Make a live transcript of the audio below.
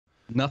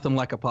Nothing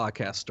like a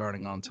podcast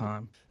starting on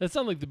time. That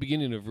sounds like the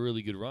beginning of a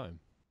really good rhyme.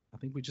 I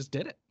think we just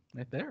did it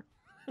right there.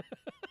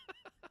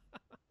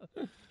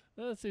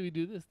 Let's say we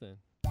do this then.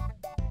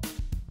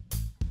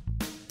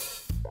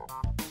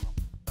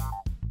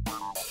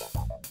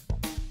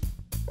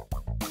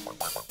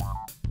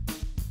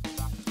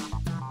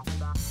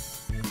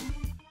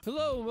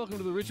 Hello and welcome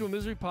to the Ritual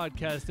Misery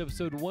Podcast,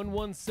 episode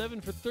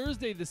 117 for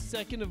Thursday, the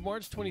 2nd of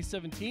March,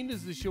 2017. This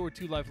is the show where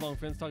two lifelong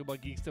friends talk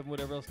about geek stuff and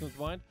whatever else comes to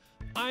mind.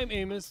 I'm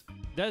Amos,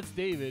 that's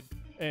David,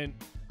 and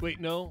wait,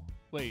 no,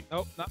 wait.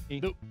 Oh, not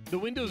me. The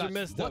windows are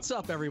messed up. What's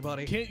up,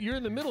 everybody? You're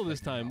in the middle this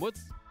time.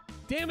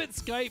 Damn it,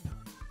 Skype.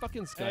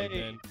 Fucking Skype,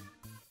 Hey. man.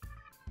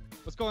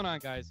 What's going on,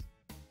 guys?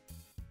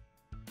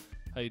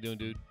 How you doing,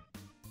 dude?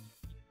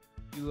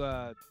 You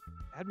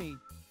had me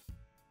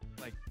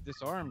like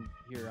disarmed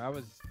here. I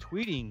was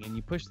tweeting and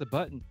you pushed the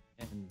button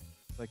and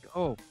it's like,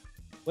 oh,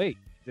 wait,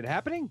 is it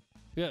happening?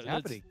 Yeah, It's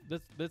happening.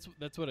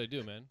 That's what I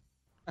do, man.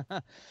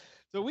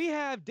 So we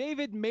have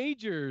David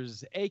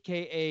Majors,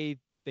 aka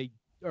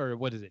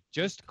what is it?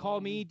 Just call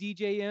me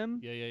DJM.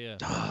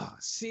 Yeah.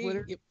 See,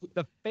 Twitter,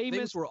 the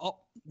famous.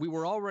 we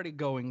were already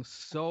going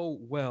so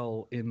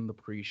well in the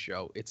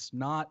pre-show. It's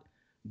not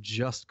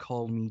just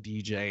call me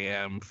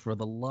DJM, for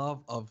the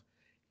love of.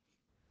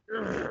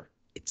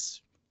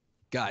 It's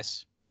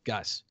guys.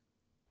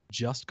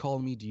 Just call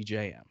me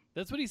DJM.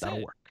 That's what he said.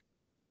 That'll work.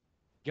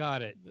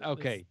 Got it.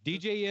 Okay,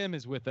 DJM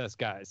is with us,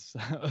 guys.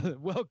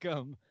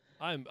 Welcome.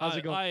 How's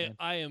it going, man?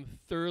 I am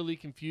thoroughly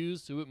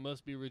confused, so it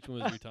must be Ritual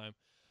Misery time.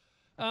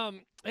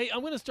 Hey,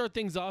 I'm going to start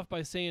things off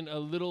by saying a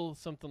little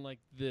something like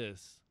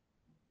this.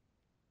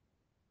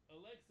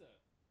 Alexa,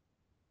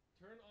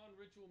 turn on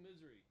Ritual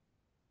Misery.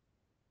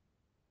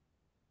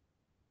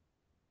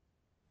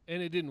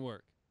 And it didn't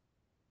work.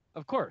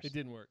 Of course. It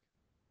didn't work.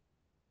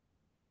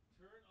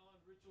 Turn on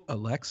Ritual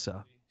Alexa,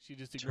 Misery. She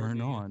just ignored turn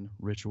me again. on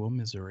Ritual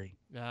Misery.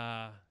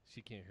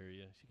 She can't hear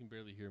you. She can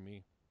barely hear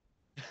me.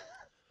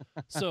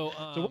 So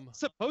what's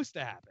supposed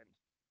to happen?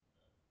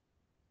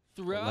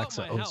 throughout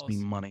Alexa my owes house, me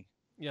money.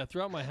 yeah,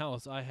 throughout my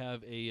house, I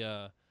have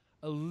a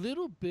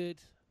little bit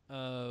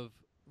of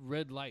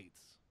red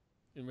lights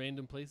in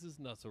random places.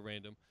 Not so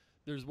random.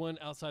 There's one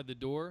outside the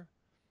door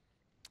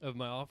of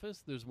my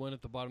office. There's one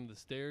at the bottom of the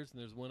stairs, and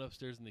there's one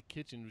upstairs in the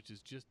kitchen, which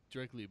is just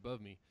directly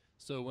above me.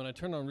 So when I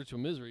turn on Ritual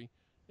Misery,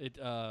 it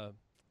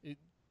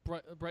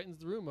brightens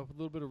the room up with a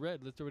little bit of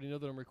red. Lets everybody know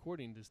that I'm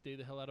recording to stay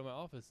the hell out of my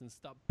office and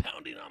stop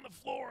pounding on the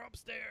floor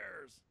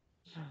upstairs.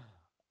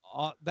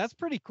 That's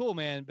pretty cool,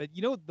 man. But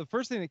you know, the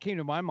first thing that came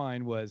to my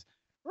mind was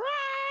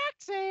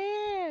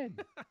Roxanne.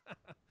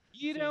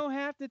 You don't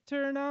have to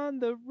turn on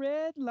the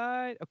red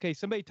light. Okay,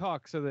 somebody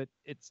talk so that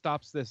it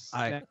stops this.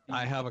 I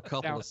have a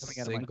couple of sound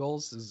coming out of my-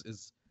 singles.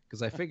 Is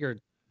because I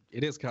figured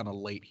it is kind of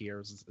late here.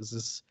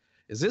 Is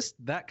this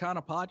that kind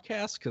of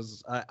podcast?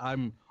 Because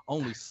I'm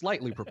only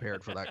slightly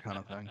prepared for that kind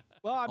of thing.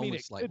 Well, I mean, Only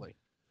slightly.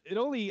 It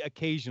only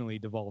occasionally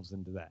devolves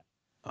into that.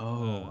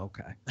 Oh,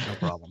 okay, no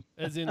problem.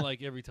 As in,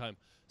 like, every time.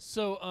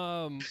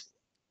 So,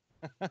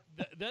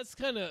 that's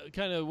kind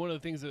of one of the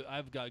things that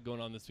I've got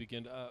going on this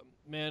weekend.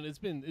 Man, it's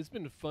been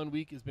a fun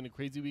week. It's been a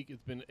crazy week.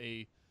 It's been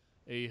a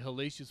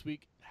hellacious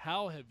week.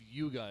 How have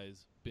you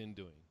guys been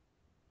doing?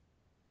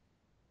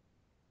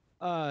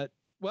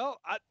 Well,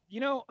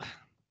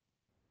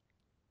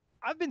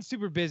 I've been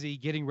super busy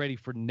getting ready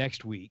for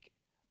next week,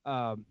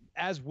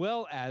 as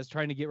well as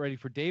trying to get ready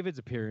for David's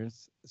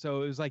appearance.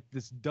 So it was like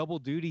this double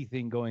duty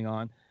thing going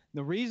on.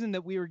 The reason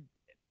that we were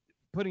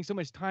putting so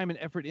much time and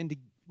effort into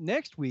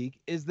next week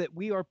is that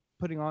we are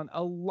putting on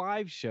a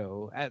live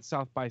show at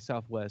South by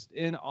Southwest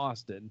in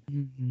Austin.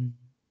 Mm-hmm.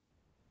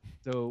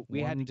 So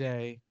we had to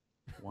get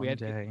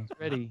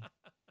ready.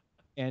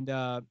 And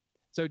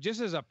so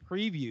just as a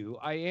preview,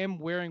 I am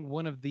wearing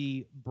one of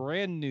the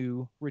brand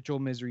new Ritual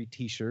Misery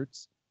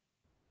t-shirts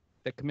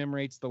that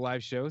commemorates the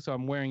live show. So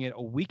I'm wearing it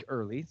a week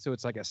early. So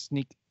it's like a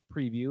sneak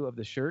preview of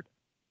the shirt.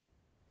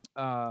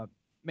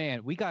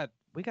 Man, we got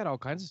all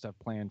kinds of stuff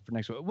planned for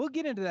next week. We'll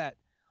get into that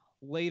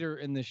later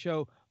in the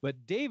show. But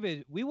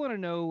David, we want to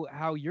know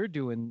how you're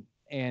doing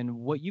and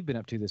what you've been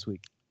up to this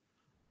week.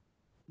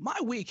 My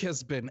week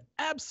has been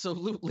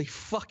absolutely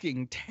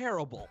fucking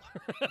terrible,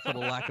 for the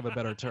lack of a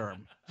better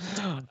term.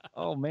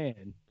 Oh,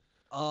 man.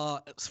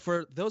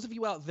 For those of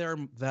you out there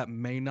that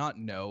may not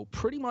know,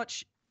 pretty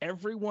much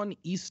everyone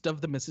east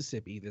of the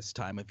Mississippi this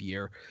time of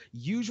year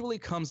usually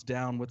comes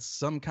down with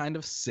some kind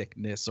of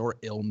sickness or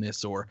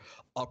illness or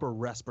upper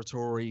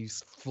respiratory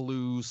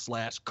flu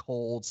 /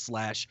 cold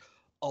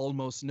 /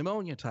 almost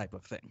pneumonia type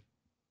of thing.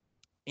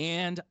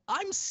 And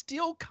I'm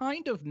still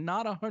kind of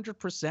not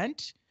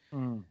 100%.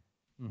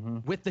 Mm-hmm.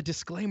 With the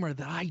disclaimer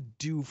that I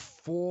do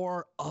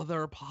 4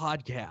 other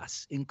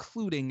podcasts,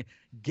 including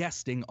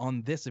guesting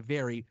on this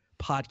very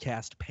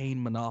podcast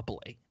pain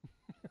monopoly.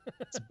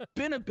 It's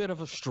been a bit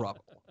of a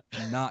struggle,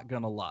 not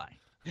gonna lie.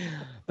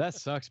 That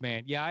sucks,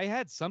 man. Yeah, I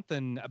had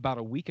something about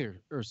a week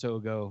or so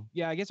ago.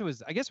 Yeah, I guess it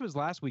was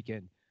last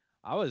weekend.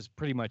 I was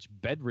pretty much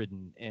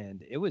bedridden,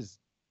 and it was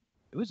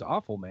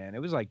awful, man. It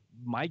was like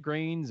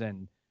migraines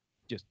and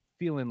just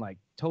feeling like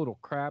total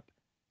crap.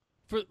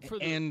 For through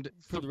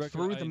the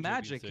record, the I enjoy being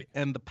magic sick.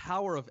 and the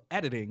power of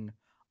editing,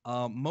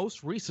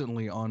 most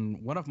recently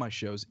on one of my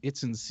shows,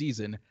 It's in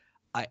Season,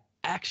 I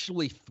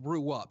actually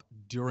threw up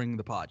during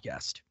the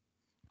podcast.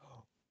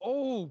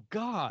 Oh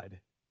God,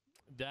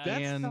 That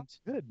that's And- not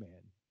good, man.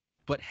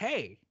 But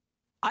hey,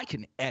 I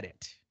can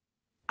edit.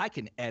 I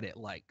can edit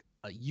like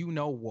a you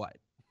know what.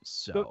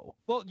 So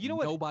Well, you know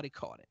what? nobody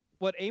caught it.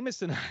 What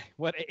Amos and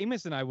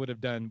I would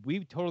have done,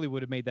 we totally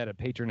would have made that a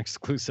patron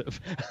exclusive.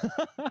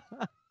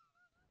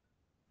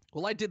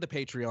 Well, I did the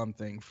Patreon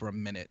thing for a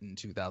minute in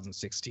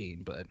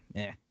 2016, but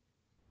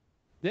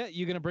Yeah,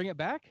 you gonna bring it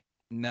back?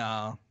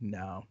 no.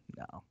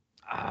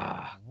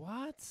 Ah,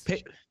 what?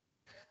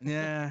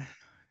 Yeah,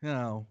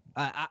 no.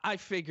 I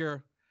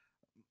figure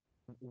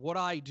what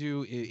I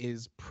do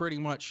is pretty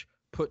much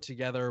put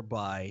together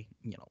by,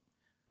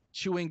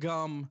 chewing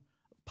gum,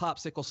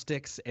 popsicle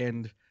sticks,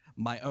 and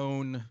my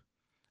own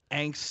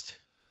angst,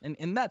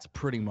 and that's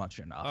pretty much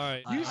enough. All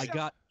right. You I sound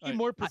got you're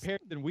more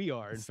prepared than we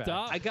are. In fact,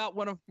 Stop. I got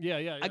one of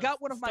Yeah. I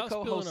got one of my Stop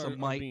spilling co-hosts, our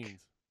Mike,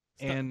 beans.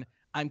 Stop. and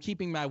I'm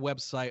keeping my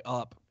website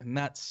up, and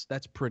that's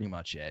pretty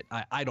much it.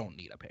 I don't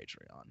need a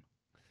Patreon.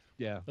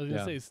 yeah. I was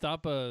gonna say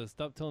stop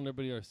telling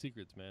everybody our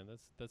secrets, man.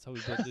 That's how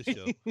we built this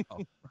show.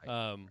 Oh,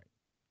 right.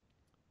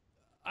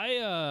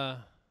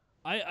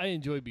 I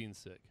enjoy being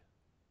sick.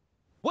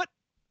 What?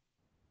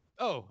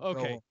 Oh,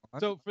 okay.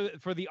 So, So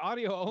for the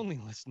audio only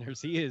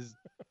listeners, he is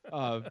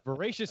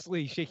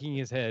voraciously shaking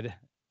his head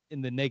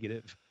in the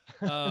negative.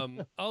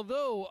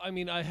 Although, I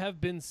mean, I have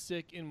been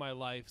sick in my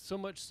life, so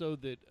much so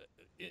that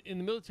in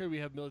the military we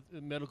have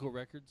medical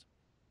records,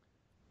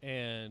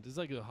 and it's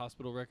like a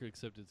hospital record,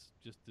 except it's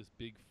just this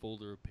big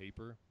folder of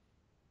paper.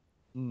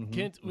 Mhm,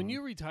 Kent, when mhm.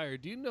 you retire,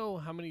 do you know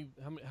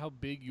how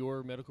big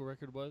your medical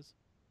record was?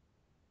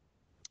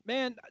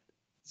 Man,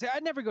 see, I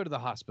never go to the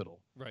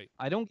hospital. Right.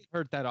 I don't get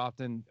hurt that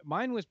often.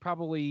 Mine was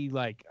probably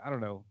like, I don't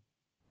know,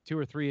 2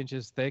 or 3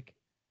 inches thick.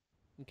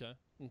 Okay.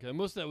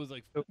 Most of that was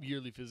like So-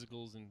 yearly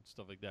physicals and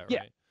stuff like that, Yeah.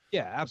 right?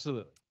 Yeah,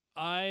 absolutely.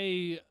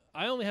 I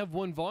only have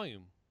one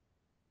volume,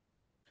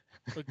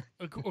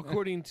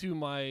 according to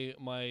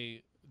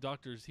my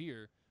doctors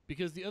here,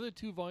 because the other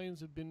 2 volumes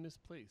have been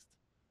misplaced.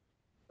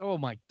 Oh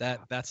my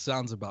that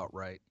sounds about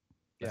right.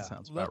 Yeah. That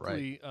sounds about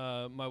right.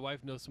 Luckily, my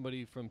wife knows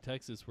somebody from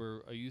Texas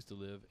where I used to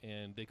live,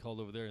 and they called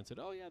over there and said,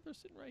 "Oh yeah, they're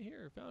sitting right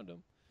here. Found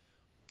them."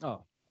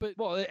 Oh. But-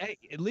 well, hey,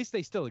 at least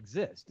they still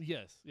exist.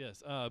 Yes.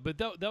 But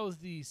that was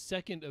the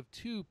second of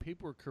 2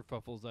 paperwork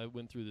kerfuffles I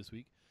went through this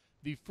week.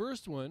 The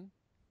first one,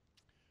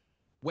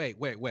 Wait.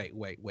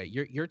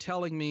 You're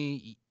telling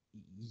me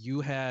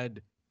you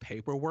had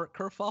paperwork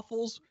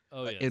kerfuffles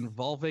oh yes,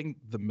 involving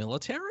the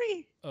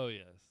military? oh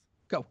yes.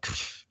 Go.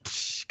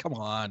 Come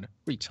on. What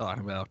are you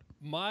talking about?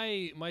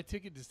 My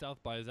ticket to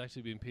South by is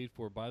actually being paid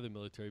for by the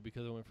military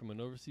because I went from an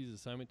overseas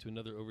assignment to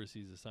another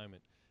overseas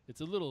assignment. It's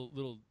a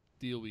little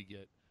deal we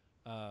get,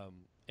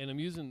 and I'm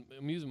using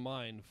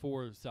mine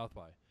for South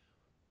by.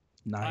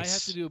 Nice. I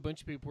have to do a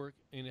bunch of paperwork,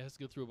 and it has to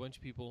go through a bunch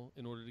of people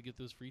in order to get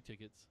those free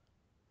tickets.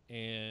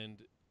 And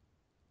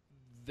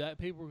that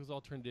paperwork was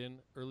all turned in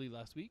early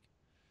last week.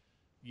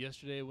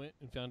 Yesterday, I went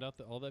and found out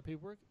that all that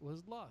paperwork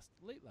was lost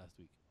late last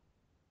week.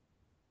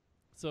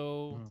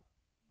 So, Wow.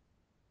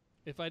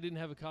 if I didn't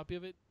have a copy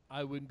of it,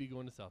 I wouldn't be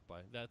going to South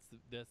by. That's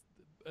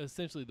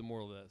essentially the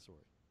moral of that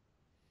story.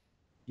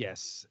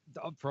 Yes.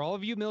 For all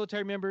of you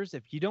military members,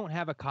 if you don't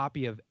have a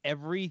copy of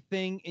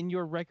everything in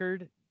your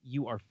record,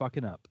 you are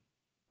fucking up.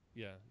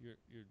 Yeah, you're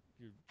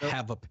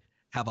have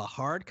a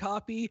hard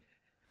copy,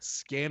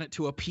 scan it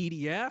to a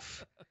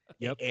PDF,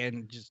 Yep.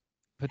 and just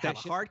Put have that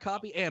a shit. hard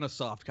copy and a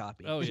soft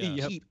copy. Oh, yeah.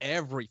 Yep. Keep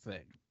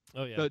everything.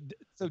 oh yeah.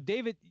 So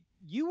David,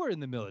 you were in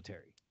the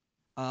military.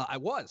 I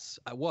was.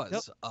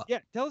 Yeah,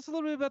 tell us a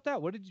little bit about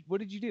that. What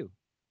did you do?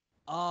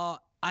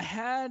 I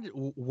had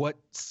what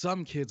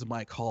some kids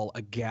might call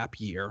a gap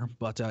year,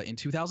 but in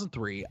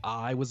 2003,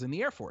 I was in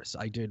the Air Force.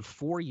 I did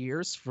 4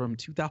 years from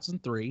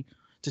 2003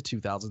 to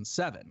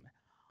 2007.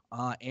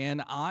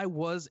 And I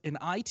was an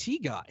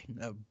IT guy,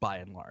 by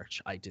and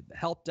large. I did the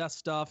help desk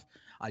stuff.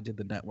 I did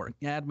the network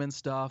admin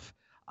stuff.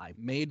 I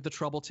made the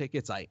trouble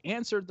tickets. I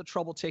answered the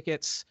trouble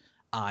tickets.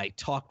 I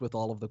talked with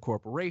all of the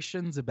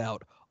corporations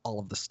about all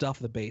of the stuff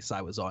the base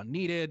I was on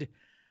needed.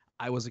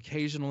 I was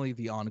occasionally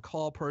the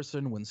on-call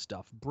person when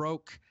stuff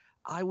broke.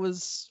 I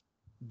was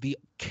the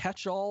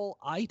catch-all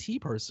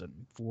IT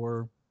person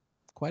for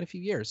quite a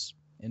few years,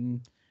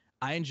 and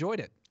I enjoyed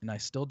it, and I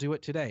still do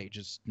it today,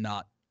 just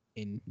not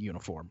in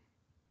uniform.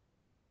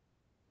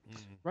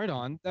 Right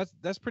on.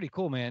 That's pretty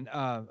cool, man.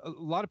 A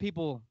lot of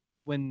people,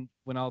 when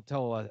I'll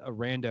tell a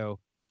rando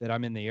that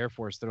I'm in the Air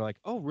Force, they're like,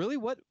 "Oh, really?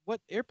 What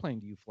airplane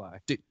do you fly?"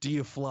 Do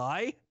you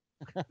fly?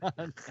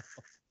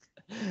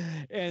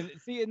 And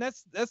see, and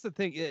that's the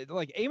thing.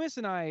 Like Amos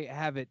and I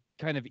have it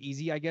kind of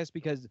easy, I guess,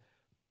 because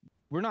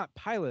we're not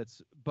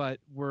pilots, but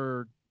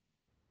we're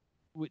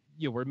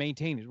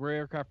maintainers. We're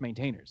aircraft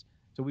maintainers,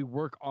 so we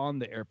work on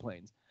the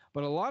airplanes.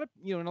 But a lot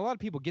of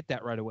people get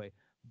that right away.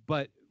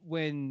 But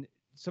when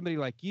somebody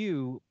like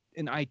you,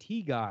 an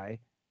IT guy,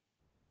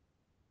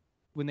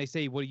 when they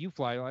say, "What do you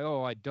fly?" Like,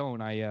 "Oh, I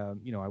don't. I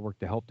work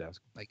the help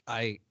desk." Like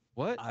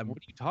What? I'm What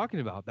are you talking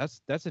about?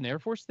 That's an Air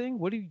Force thing.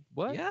 What?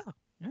 yeah,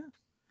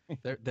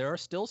 yeah. There are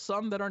still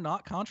some that are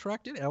not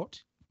contracted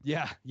out.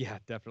 Yeah,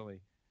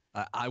 definitely.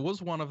 I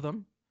was one of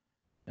them.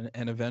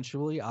 And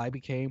eventually I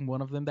became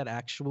one of them that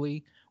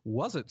actually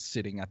wasn't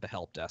sitting at the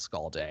help desk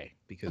all day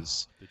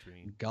because The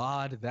dream.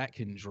 God, that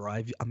can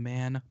drive a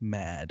man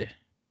mad.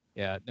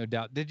 Yeah, no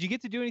doubt. Did you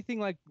get to do anything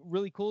like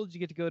really cool? Did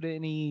you get to go to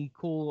any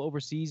cool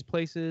overseas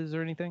places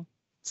or anything?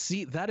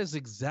 See, that is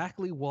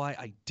exactly why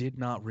I did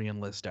not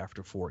reenlist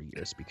after 4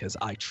 years, because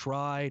I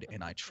tried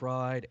and I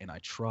tried and I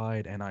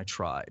tried and I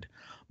tried.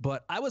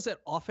 But I was at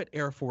Offutt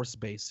Air Force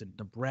Base in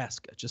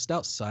Nebraska, just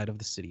outside of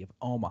the city of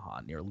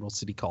Omaha, near a little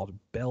city called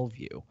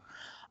Bellevue.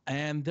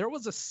 And there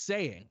was a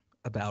saying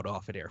about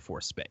Offutt Air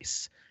Force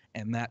Base,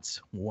 and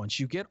that's once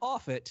you get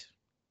off it,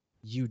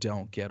 you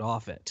don't get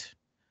off it.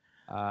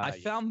 I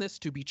found this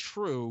to be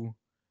true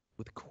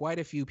with quite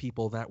a few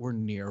people that were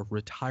near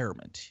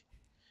retirement.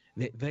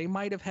 They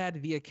might have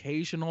had the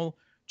occasional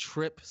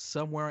trip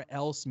somewhere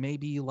else,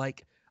 maybe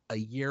like a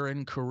year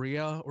in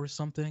Korea or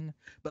something,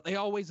 but they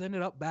always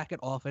ended up back at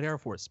Offutt Air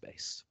Force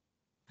Base.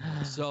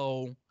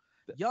 So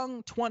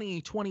young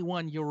 20,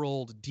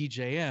 21-year-old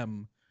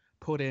DJM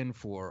put in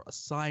for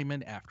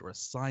assignment after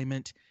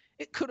assignment.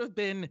 It could have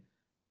been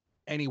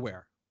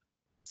anywhere.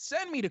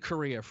 Send me to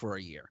Korea for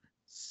a year.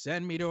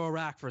 Send me to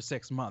Iraq for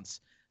 6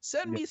 months.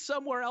 Send me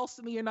somewhere else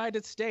in the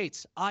United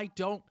States. I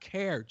don't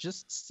care.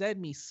 Just send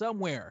me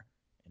somewhere.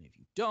 And if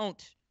you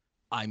don't,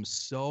 I'm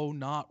so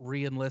not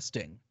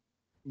re-enlisting.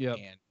 Yep.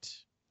 And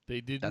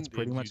They didn't. that's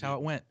pretty and much you how it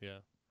didn't. went. Yeah.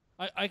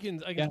 I can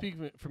speak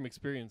from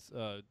experience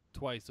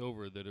twice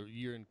over that a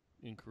year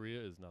in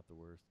Korea is not the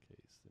worst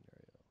case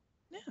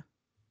scenario.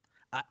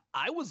 Yeah.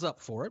 I was up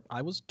for it.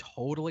 I was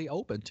totally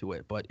open to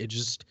it, but it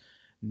just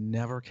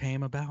never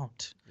came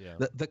about. Yeah.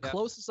 The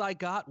closest I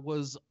got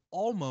was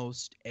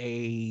almost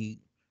a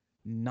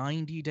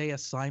 90-day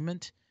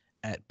assignment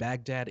at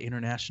Baghdad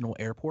International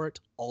Airport,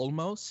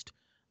 almost,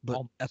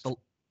 but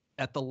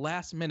at the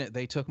last minute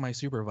they took my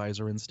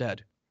supervisor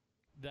instead.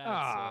 That's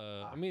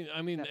I mean,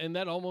 and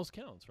that almost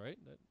counts, right?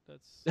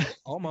 That's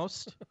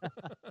Almost.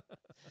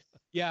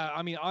 Yeah,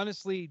 I mean,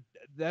 honestly,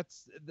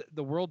 that's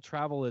the world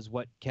travel is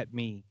what kept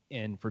me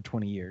in for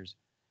 20 years,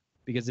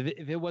 because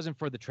if it wasn't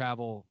for the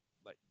travel,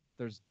 like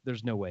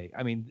there's no way.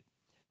 I mean,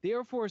 the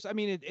Air Force. I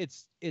mean,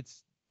 it's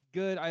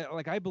good.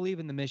 I believe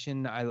in the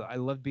mission. I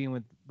love being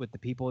with the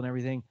people and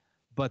everything,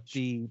 but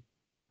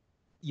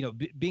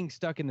being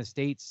stuck in the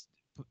States,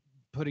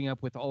 putting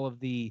up with all of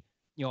the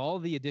all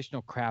the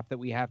additional crap that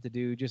we have to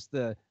do, just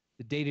the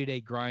day-to-day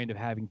grind of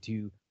having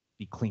to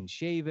be clean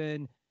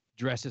shaven,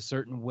 dress a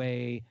certain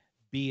way,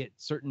 be at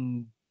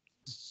certain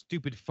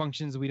stupid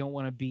functions we don't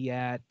want to be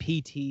at,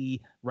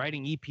 PT,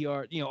 writing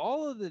EPR,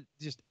 all of the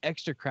just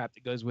extra crap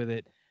that goes with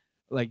it.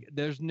 Like,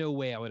 there's no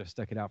way I would have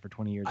stuck it out for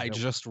 20 years. I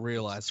just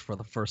realized for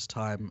the first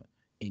time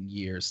in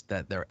years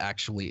that there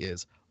actually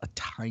is a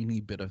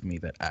tiny bit of me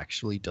that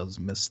actually does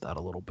miss that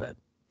a little bit.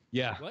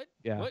 Yeah. What?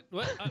 Yeah. What?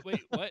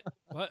 Wait. What?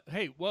 What?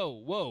 Hey!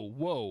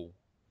 Whoa!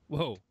 I don't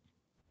know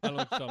what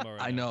you're talking about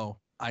right now.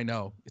 I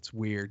know. It's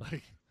weird,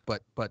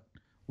 but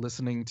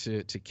listening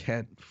to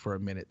Kent for a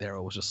minute there,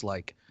 it was just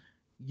like,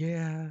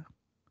 yeah.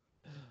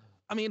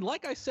 I mean,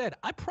 like I said,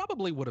 I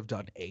probably would have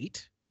done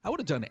 8. I would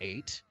have done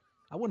 8.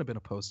 I wouldn't have been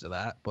opposed to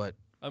that, but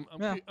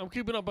I'm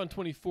keeping up on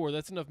 24.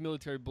 That's enough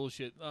military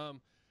bullshit.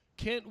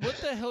 Kent, what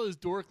the hell is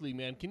Dorkly,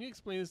 man? Can you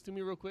explain this to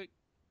me real quick?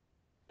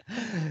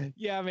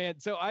 Yeah, man.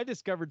 So I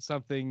discovered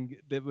something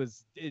that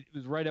was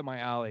right up my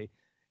alley.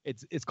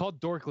 It's called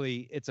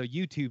Dorkly. It's a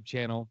YouTube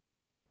channel.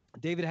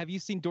 David, have you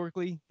seen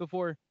Dorkly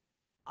before?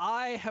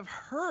 I have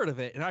heard of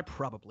it, and I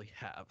probably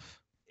have.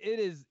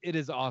 It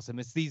is awesome.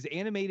 It's these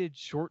animated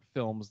short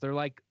films. They're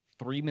like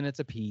 3 minutes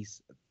a piece.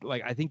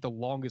 Like, I think the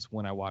longest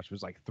one I watched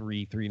was like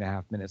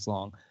 3.5 minutes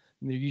long.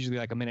 And they're usually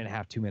like a minute and a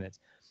half, 2 minutes.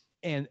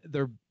 And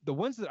the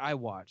ones that I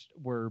watched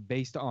were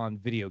based on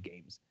video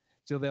games.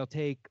 So they'll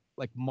take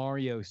like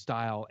Mario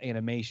style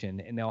animation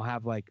and they'll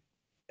have like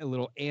a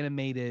little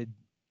animated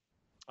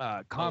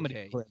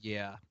comedy clip.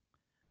 Yeah.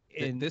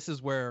 And this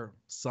is where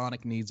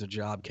Sonic Needs a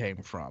Job came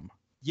from.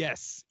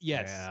 Yes.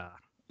 Yeah.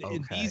 Okay.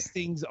 And these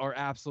things are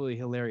absolutely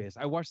hilarious.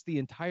 I watched the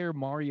entire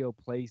Mario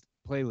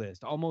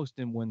playlist almost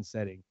in one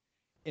setting.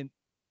 And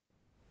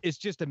it's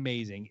just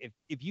amazing.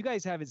 If you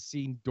guys haven't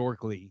seen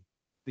Dorkly,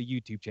 the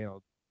YouTube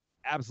channel,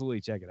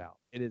 absolutely check it out.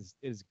 It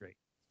is great.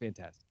 It's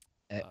fantastic.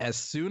 As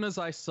soon as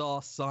I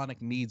saw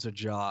Sonic Needs a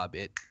Job,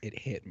 it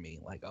hit me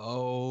like,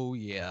 oh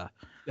yeah,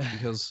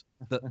 because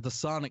the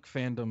Sonic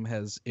fandom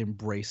has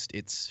embraced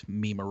its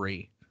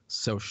memery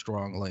so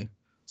strongly.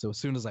 So as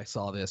soon as I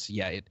saw this,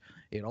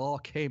 it all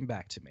came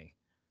back to me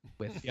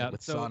with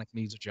Sonic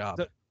Needs a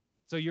Job.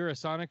 So you're a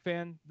Sonic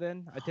fan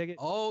then, I take it?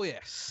 Oh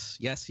yes.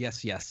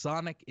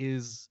 Sonic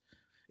is,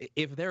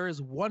 if there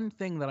is one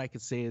thing that I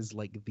could say is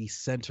like the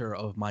center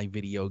of my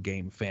video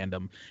game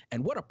fandom,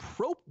 and what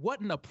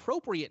an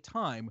appropriate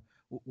time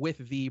with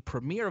the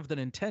premiere of the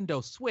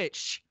Nintendo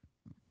Switch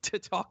to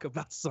talk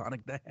about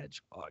Sonic the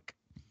Hedgehog.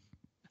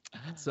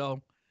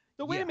 So,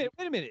 So wait yeah.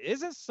 a minute.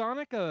 Isn't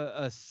Sonic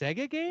a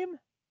Sega game?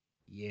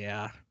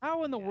 Yeah.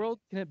 How in the world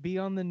can it be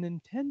on the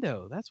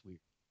Nintendo? That's weird.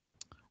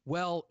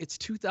 Well, it's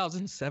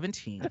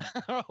 2017,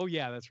 Oh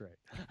yeah, that's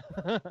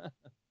right.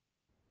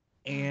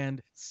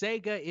 and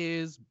Sega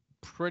is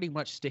pretty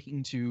much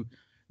sticking to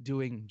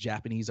doing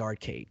Japanese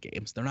arcade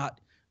games. They're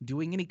not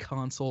doing any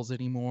consoles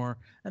anymore,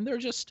 and they're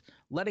just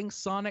letting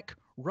Sonic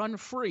run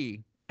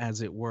free,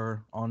 as it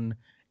were, on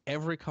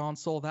every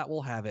console that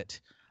will have it,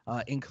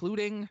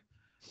 including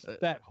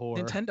That whore.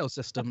 Nintendo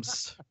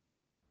systems.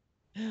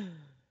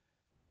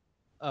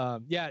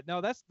 Yeah,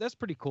 no, that's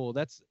pretty cool.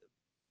 That's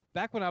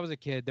back when I was a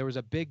kid. There was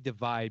a big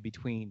divide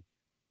between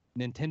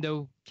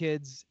Nintendo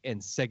kids and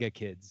Sega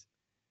kids.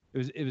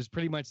 It was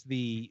pretty much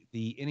the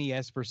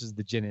NES versus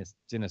the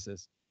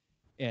Genesis,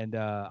 and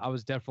I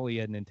was definitely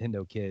a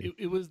Nintendo kid.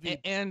 It was the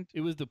And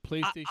it was the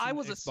PlayStation I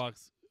was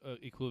Xbox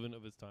equivalent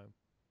of its time.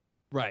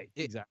 Right,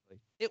 exactly.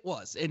 it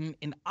was, and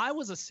I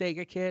was a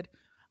Sega kid.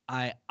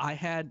 I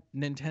had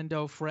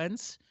Nintendo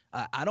friends.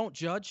 I don't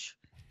judge,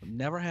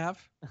 never have.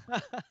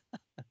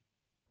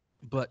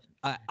 But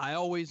I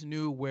always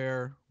knew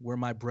where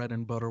my bread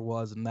and butter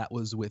was, and that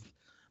was with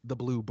the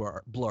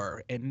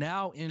blur. And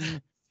now in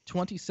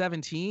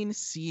 2017,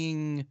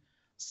 seeing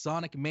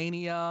Sonic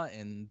Mania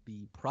and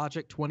the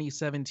Project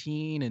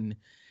 2017, and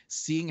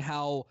seeing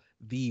how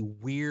the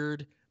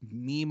weird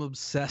meme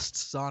obsessed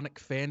Sonic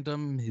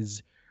fandom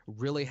is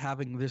really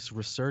having this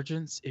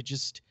resurgence,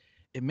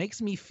 it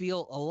makes me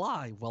feel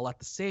alive, while at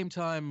the same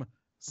time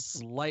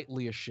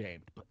slightly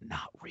ashamed, but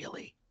not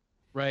really.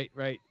 Right,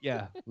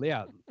 yeah.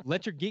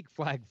 Let your geek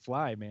flag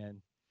fly, man.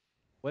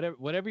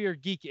 Whatever your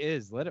geek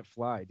is, let it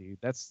fly, dude.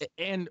 That's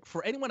And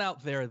for anyone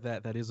out there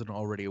that isn't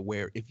already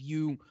aware, if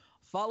you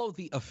follow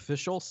the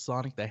official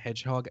Sonic the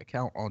Hedgehog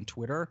account on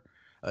Twitter,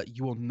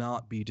 you will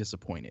not be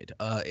disappointed.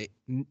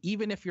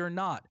 Even if you're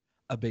not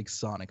a big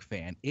Sonic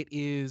fan, it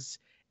is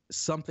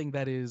something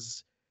that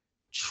is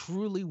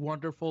truly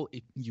wonderful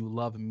if you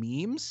love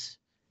memes.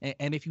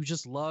 And if you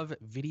just love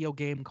video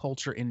game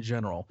culture in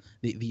general,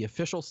 the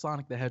official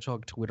Sonic the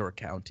Hedgehog Twitter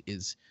account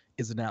is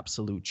an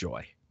absolute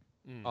joy.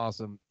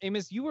 awesome.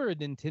 Amos, you were a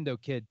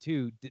Nintendo kid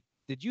too.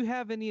 Did you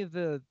have any of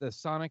the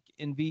Sonic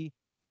envy?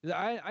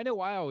 I know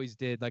I always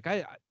did. Like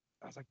I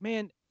was like,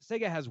 man,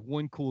 Sega has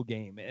one cool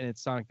game, and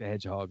it's Sonic the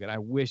Hedgehog, and I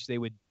wish they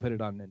would put it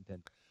on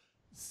Nintendo.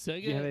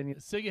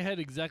 Sega had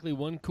exactly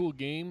one cool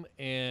game,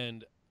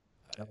 and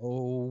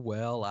Oh,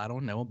 well, I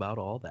don't know about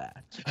all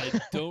that. I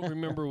don't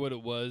remember what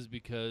it was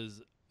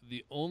because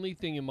the only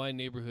thing in my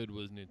neighborhood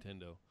was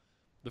Nintendo.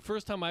 The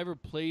first time I ever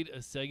played a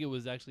Sega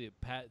was actually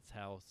at Pat's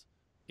house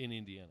in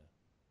Indiana.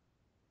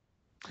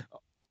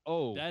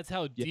 Oh, That's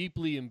how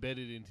deeply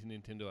embedded into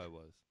Nintendo I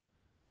was.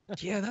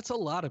 Yeah, that's a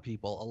lot of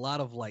people. A lot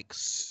of like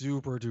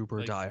super duper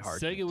Like, diehard.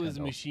 Sega was a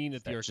Nintendo machine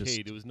at the that arcade. just-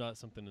 It was not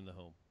something in the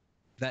home.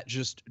 that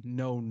just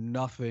know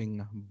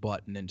nothing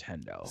but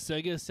Nintendo.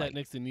 Sega sat Like-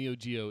 next to Neo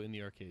Geo in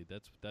the arcade.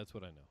 That's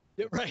what I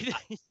know. right.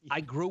 I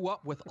grew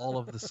up with all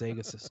of the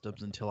Sega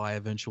systems until I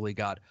eventually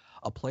got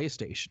a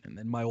PlayStation, and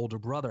then my older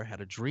brother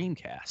had a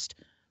Dreamcast.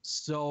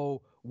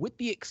 So, with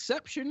the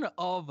exception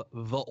of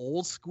the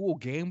old school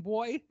Game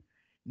Boy,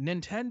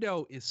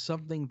 Nintendo is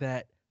something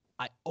that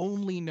I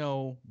only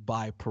know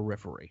by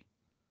periphery.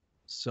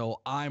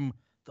 So, I'm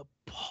the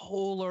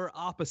polar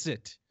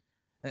opposite.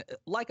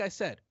 Like I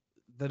said,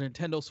 the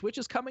Nintendo Switch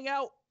is coming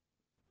out.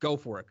 Go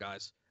for it,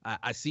 guys.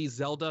 I see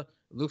Zelda.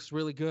 It looks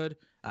really good.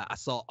 I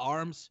saw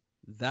ARMS.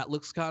 That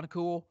looks kind of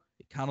cool.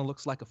 It kind of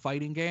looks like a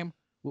fighting game,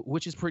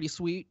 which is pretty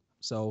sweet.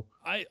 So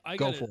I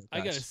Go gotta, for it, I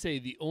gotta guys. say,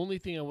 the only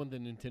thing I want the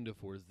Nintendo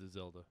for is the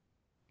Zelda.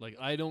 Like,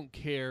 I don't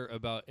care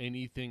about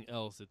anything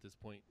else at this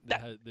point.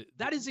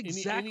 that is any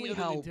exactly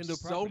other how Nintendo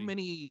so property.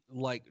 many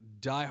like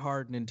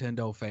diehard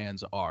Nintendo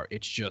fans are.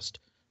 It's just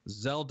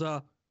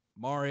Zelda,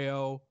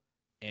 Mario,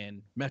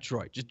 and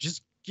Metroid.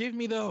 Just give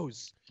me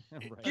those.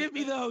 Right. Give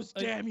me those,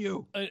 damn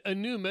you. A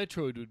new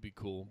Metroid would be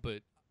cool,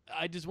 but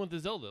I just want the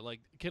Zelda. Like,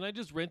 can I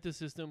just rent the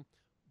system,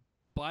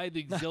 buy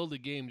the Zelda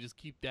game, just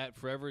keep that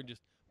forever, and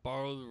just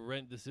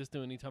rent the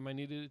system anytime I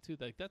needed it to?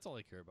 Like, that's all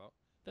I care about.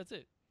 That's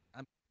it.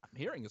 I'm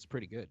hearing it's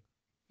pretty good.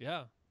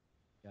 Yeah.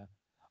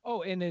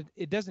 Oh, and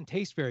it doesn't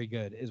taste very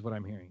good, is what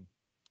I'm hearing.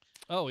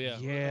 Oh yeah.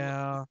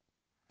 Yeah.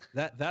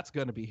 That's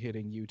going to be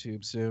hitting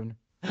YouTube soon.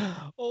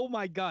 Oh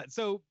my God!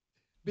 So,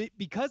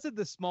 because of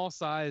the small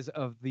size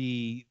of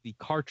the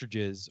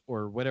cartridges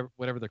or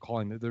whatever they're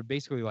calling them, they're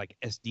basically like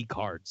SD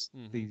cards.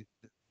 Mhm.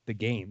 The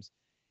games,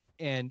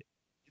 and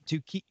to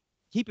keep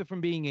it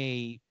from being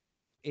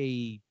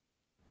a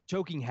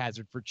choking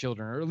hazard for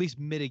children, or at least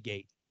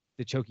mitigate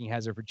the choking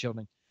hazard for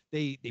children,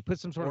 they put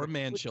some sort Or of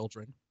man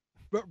children.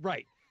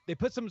 right. They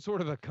put some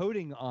sort of a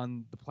coating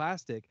on the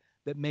plastic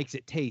that makes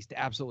it taste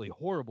absolutely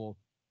horrible.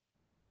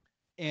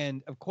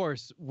 And of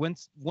course,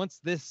 once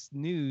this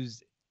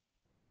news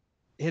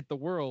hit the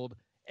world,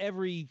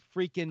 every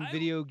freaking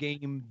video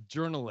game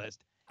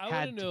journalist I want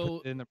had to to know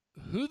put it in the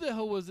who the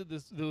hell was it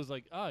that was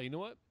like, you know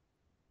what?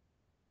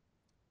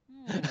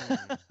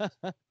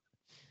 Hmm.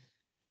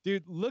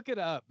 Dude, look it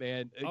up,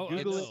 man. Oh, I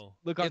Google it. know.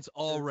 Look on It's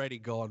already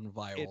gone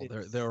viral. It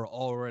is. There are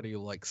already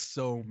like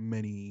so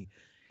many.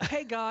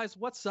 Hey guys,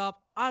 what's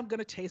up? I'm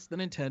gonna taste the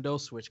Nintendo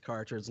Switch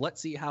cartridge.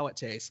 Let's see how it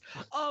tastes.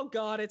 Oh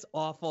God, it's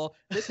awful.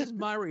 This is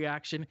my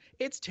reaction.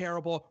 It's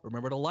terrible.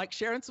 Remember to like,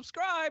 share, and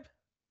subscribe.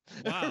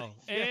 Wow.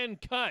 And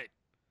cut.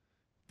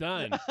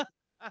 Done.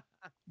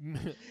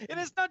 And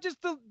it's not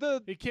just the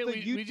It can't.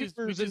 the We just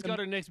YouTubers got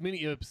our next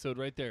mini episode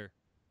right there.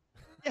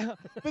 Yeah,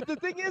 but the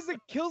thing is, it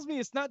kills me.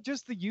 It's not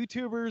just the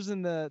YouTubers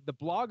and the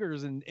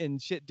bloggers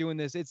and shit doing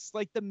this. It's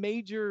like the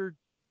major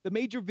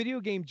video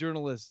game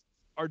journalists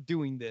are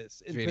doing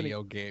this. It's been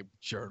Video game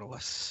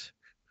journalists.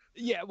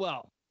 yeah,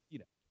 well,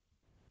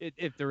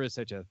 if there is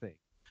such a thing.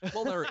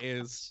 Well, there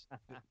is,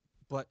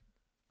 but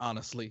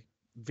honestly,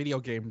 video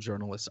game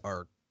journalists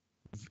are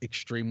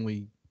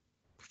extremely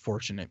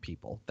fortunate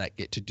people that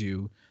get to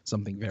do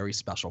something very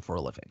special for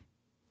a living,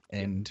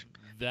 and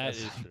That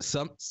is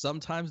true.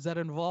 sometimes that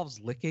involves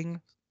licking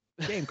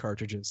game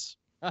cartridges.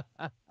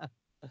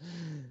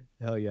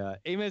 Hell yeah,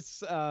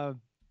 Amos.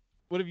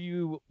 What have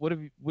you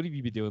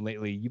been doing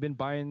lately? You been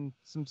buying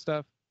some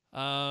stuff?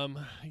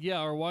 Yeah,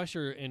 our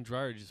washer and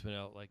dryer just went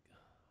out like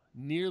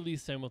nearly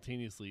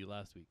simultaneously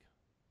last week.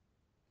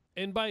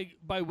 And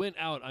by went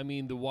out, I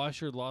mean the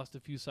washer lost a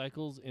few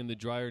cycles and the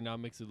dryer now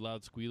makes a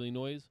loud squealing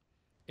noise.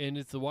 And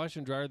it's the washer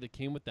and dryer that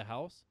came with the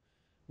house,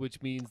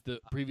 which means the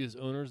previous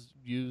owners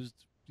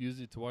used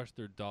it to wash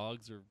their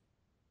dogs or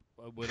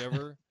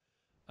whatever,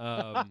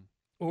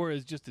 or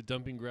as just a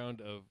dumping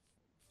ground of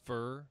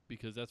fur,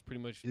 because that's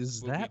pretty much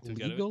Is what we that took out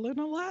of it. legal in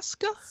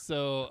Alaska?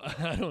 So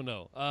I don't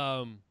know.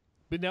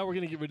 But now we're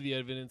gonna get rid of the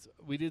evidence.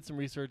 We did some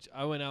research.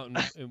 I went out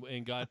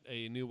and got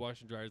a new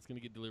washer and dryer. It's gonna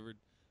get delivered,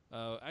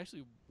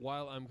 actually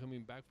while I'm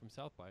coming back from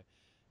South by,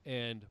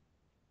 and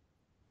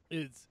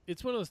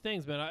it's one of those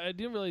things, man. I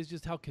didn't realize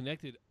just how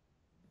connected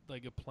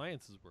like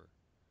appliances were.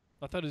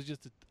 I thought it was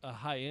just a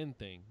high end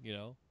thing,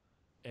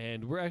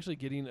 And we're actually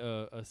getting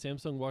a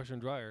Samsung washer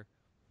and dryer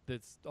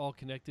that's all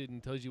connected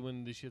and tells you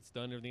when the shit's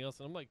done and everything else.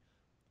 And I'm like,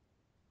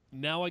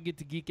 now I get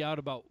to geek out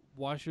about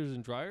washers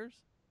and dryers?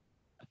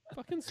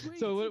 Fucking sweet.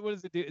 So what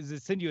does it do? Does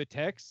it send you a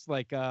text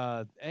like,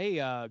 hey,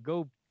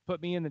 go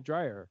put me in the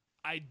dryer?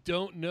 I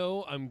don't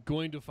know. I'm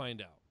going to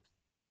find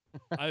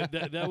out.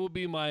 That will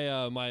be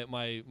my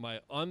my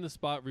on the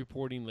spot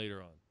reporting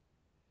later on.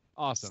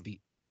 Awesome.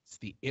 It's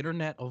the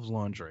internet of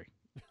laundry.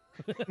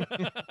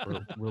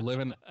 we're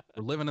living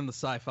in the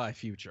sci-fi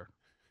future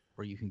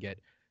where you can get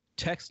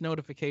text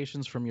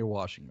notifications from your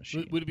washing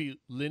machine. Would it be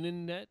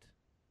linen net?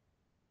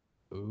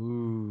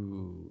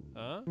 Ooh,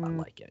 Huh? I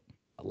like it.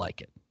 I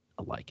like it.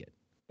 I like it.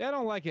 I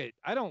don't like it.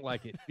 I don't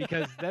like it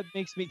because that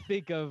makes me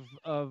think of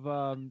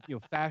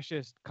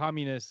fascist,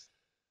 communist.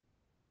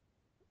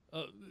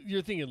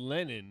 You're thinking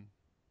Lenin.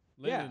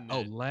 Yeah. Lenin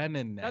Oh, net.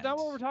 Lenin. Is that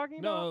what we're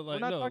talking No, about? like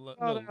We're not no,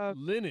 talking about,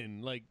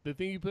 linen, like the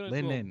thing you put on.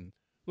 Lenin.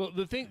 Well,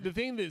 the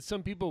thing that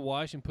some people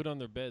wash and put on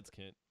their beds,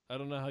 Kent. I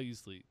don't know how you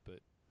sleep, but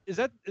is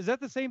that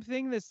the same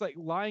thing that's like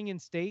lying in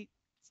state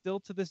still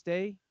to this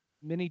day,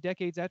 many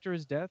decades after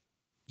his death?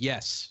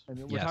 Yes. I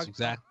mean, we're Yes.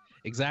 talking-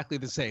 Exactly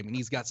the same. And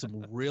he's got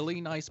some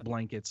really nice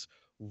blankets.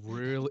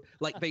 Really,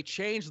 like they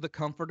change the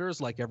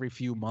comforters like every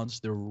few months.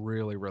 They're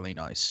really, really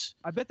nice.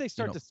 I bet they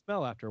start know- to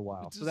smell after a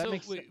while. So that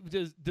makes wait,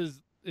 does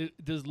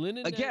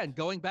linen net- Again,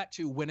 going back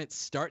to when it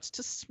starts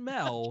to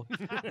smell,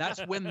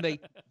 that's when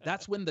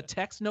the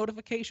text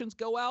notifications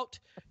go out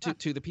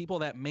to the people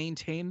that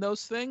maintain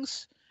those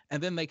things,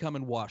 and then they come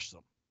and wash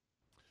them.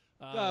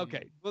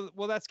 okay.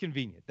 Well, that's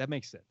convenient. That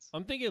makes sense.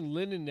 I'm thinking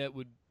linen net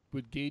would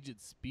gauge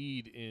its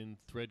speed in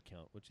thread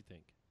count. What you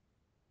think?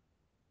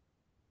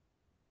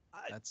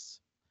 That's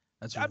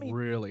I mean-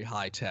 really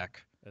high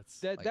tech. That's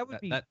That would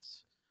be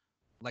That's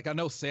like, I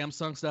know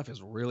Samsung stuff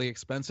is really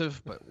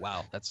expensive, but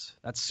wow, that's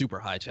super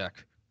high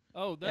tech.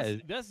 oh that's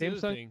the other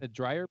Samsung, thing. the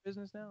dryer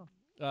business now.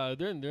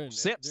 They're in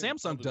Samsung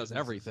all the does businesses.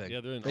 everything.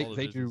 Yeah, they're in They- all the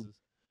they do- businesses.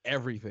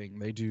 Everything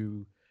they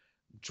do,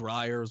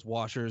 dryers,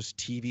 washers,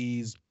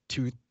 TVs,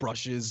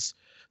 toothbrushes.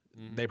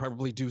 Mhm. They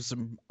probably do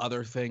some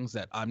other things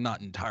that I'm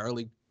not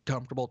entirely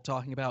comfortable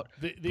talking about.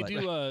 They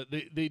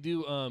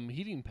do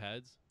heating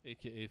pads,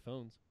 aka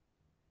phones.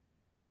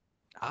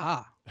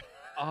 Ah,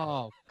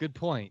 Oh, good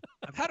point.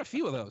 I've had a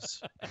few of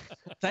those.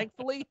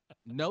 Thankfully,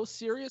 no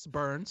serious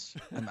burns.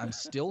 I'm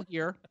still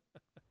here.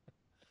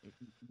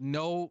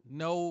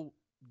 No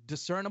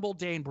discernible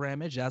Dane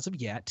damage as of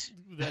yet.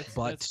 That's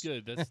But-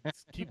 good.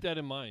 Keep that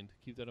in mind.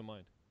 Keep that in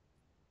mind.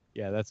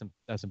 Yeah,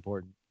 that's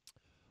important.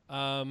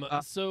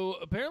 So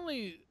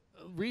apparently,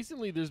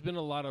 recently there's been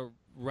a lot of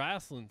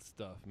wrestling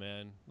stuff,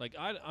 man. Like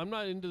I'm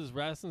not into this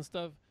wrestling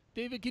stuff.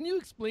 David, can you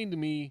explain to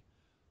me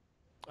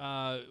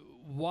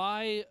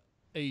why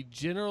a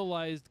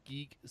generalized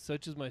geek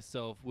such as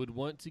myself would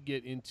want to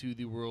get into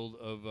the world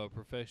of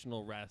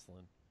professional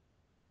wrestling?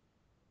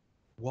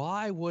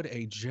 Why would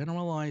a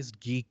generalized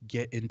geek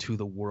get into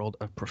the world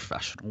of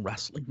professional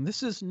wrestling?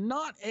 This is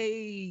not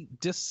a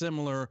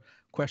dissimilar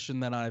question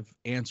that I've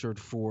answered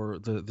for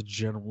the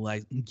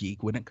generalized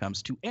geek when it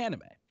comes to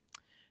anime.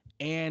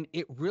 And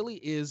it really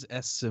is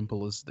as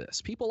simple as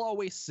this. People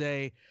always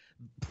say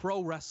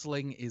pro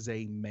wrestling is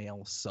a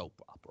male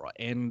soap opera.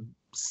 And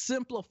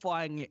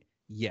simplifying it,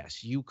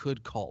 yes, you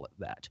could call it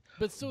that.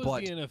 But so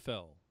is the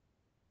NFL.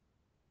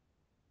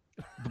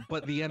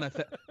 But the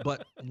NFL,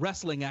 but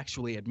wrestling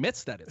actually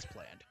admits that it's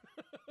planned.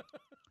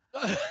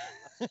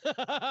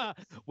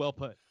 Well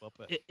put.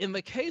 In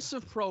the case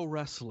of pro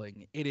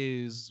wrestling, it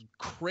is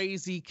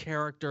crazy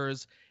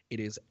characters, it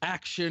is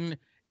action,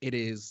 it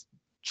is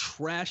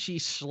trashy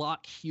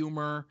schlock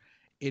humor,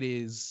 it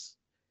is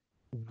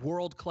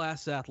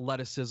world-class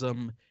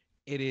athleticism,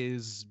 it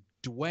is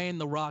Dwayne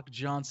 "The Rock"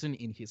 Johnson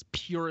in his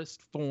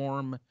purest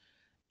form,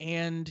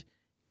 and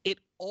it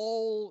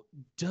all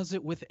does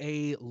it with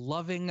a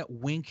loving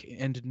wink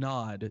and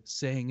nod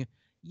saying,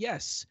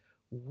 yes,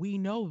 we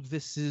know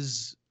this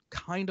is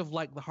kind of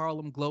like the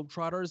Harlem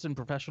Globetrotters in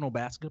professional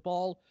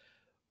basketball,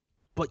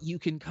 but you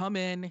can come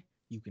in,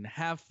 you can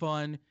have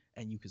fun,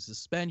 and you can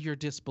suspend your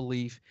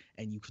disbelief,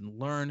 and you can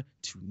learn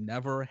to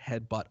never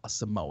headbutt a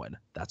Samoan.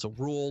 That's a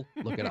rule.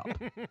 Look it up.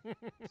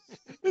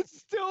 It's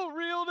still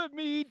real to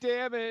me,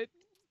 damn it.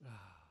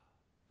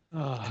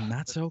 And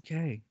that's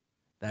okay.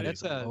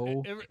 That's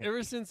okay.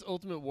 Ever since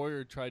Ultimate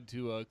Warrior tried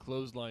to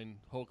clothesline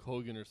Hulk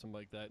Hogan or something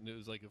like that, and it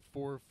was like a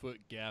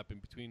 4-foot gap in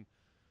between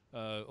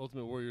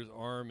Ultimate Warrior's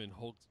arm and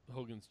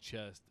Hogan's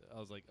chest, I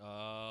was like,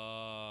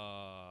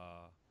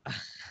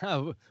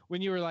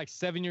 When you were like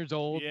 7 years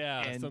old,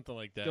 yeah, something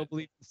like that. Still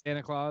believe in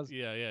Santa Claus?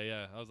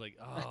 Yeah. I was like,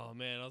 oh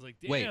man, I was like,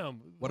 damn. Wait,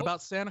 what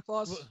about Santa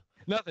Claus?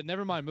 Nothing.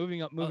 Never mind.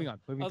 Moving on. Moving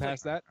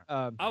past that.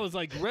 I was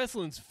like,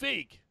 wrestling's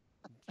fake.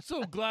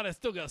 So glad I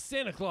still got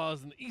Santa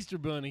Claus and the Easter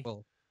Bunny.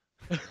 Well,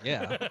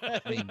 yeah,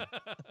 I mean,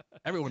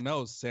 everyone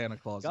knows Santa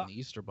Claus and the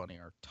Easter Bunny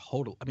are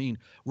total. I mean,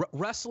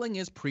 wrestling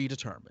is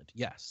predetermined,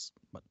 yes,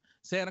 but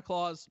Santa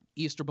Claus,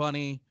 Easter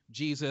Bunny,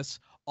 Jesus,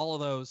 all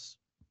of those,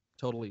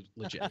 totally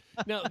legit.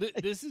 Now,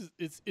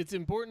 it's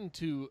important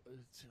to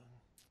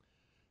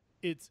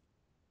it's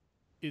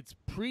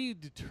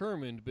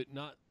predetermined, but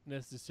not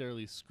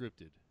necessarily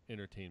scripted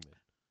entertainment.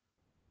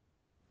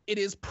 It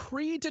is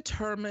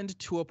predetermined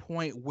to a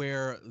point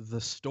where the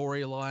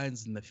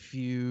storylines and the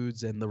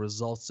feuds and the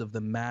results of the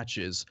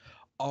matches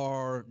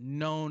are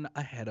known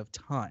ahead of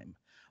time.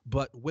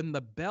 But when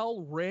the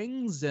bell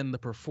rings and the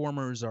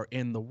performers are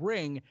in the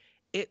ring,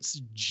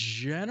 it's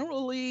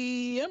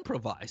generally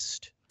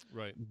improvised.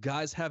 Right.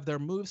 Guys have their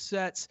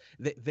movesets.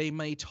 They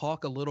may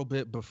talk a little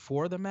bit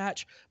before the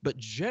match, but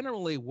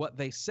generally what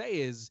they say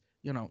is,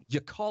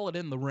 you call it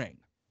in the ring,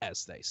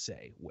 as they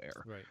say,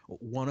 where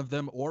one of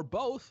them or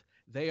both,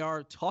 they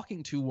are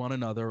talking to one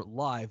another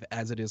live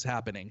as it is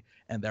happening,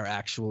 and they're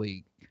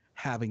actually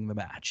having the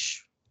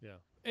match. Yeah.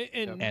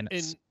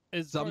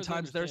 And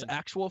sometimes there's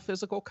actual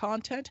physical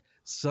content,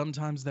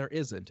 sometimes there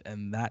isn't,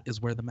 and that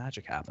is where the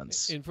magic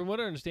happens. And from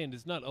what I understand,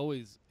 it's not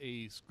always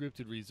a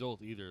scripted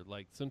result either.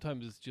 Like,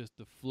 sometimes it's just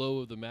the flow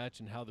of the match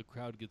and how the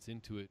crowd gets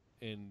into it,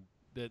 and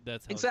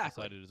that's how it's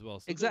decided as well.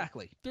 So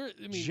exactly.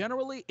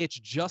 Generally, it's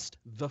just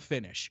the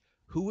finish.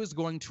 Who is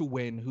going to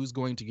win? Who's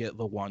going to get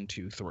the 1,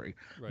 2, 3?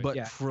 Right.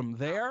 But from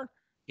there,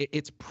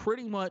 it's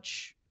pretty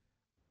much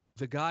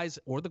the guys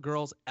or the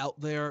girls out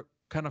there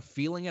kind of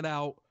feeling it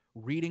out,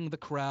 reading the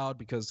crowd,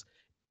 because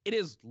it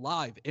is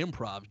live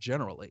improv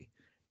generally,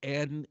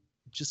 and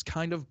just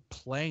kind of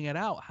playing it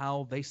out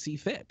how they see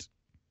fit.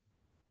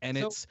 And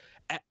it's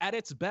at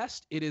its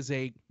best, it is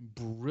a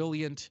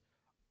brilliant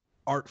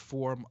art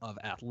form of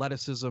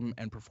athleticism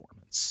and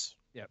performance.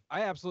 Yeah,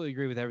 I absolutely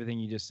agree with everything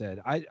you just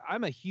said.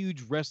 I'm a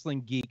huge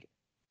wrestling geek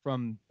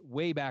from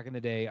way back in the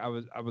day. I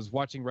was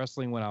watching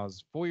wrestling when I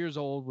was 4 years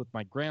old with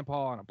my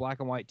grandpa on a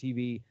black and white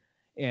TV.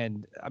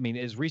 And I mean,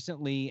 as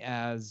recently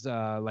as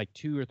like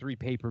 2 or 3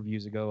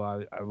 pay-per-views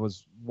ago, I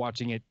was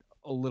watching it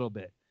a little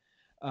bit.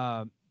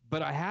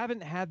 But I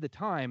haven't had the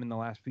time in the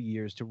last few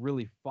years to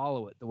really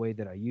follow it the way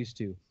that I used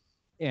to.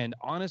 And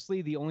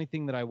honestly, the only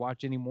thing that I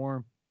watch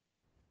anymore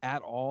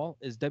at all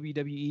is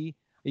WWE.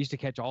 I used to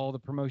catch all the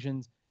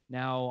promotions.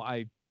 Now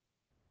I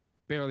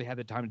barely have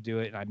the time to do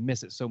it, and I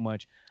miss it so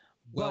much.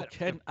 Well,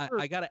 Ken,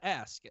 I got to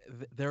ask,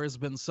 there has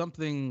been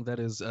something that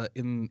is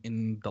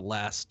in the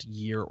last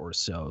year or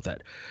so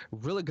that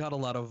really got a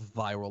lot of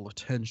viral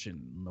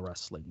attention in the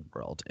wrestling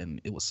world, and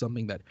it was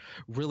something that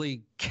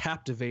really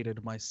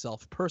captivated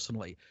myself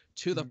personally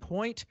to the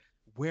point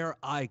where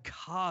I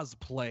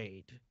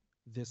cosplayed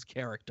this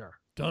character.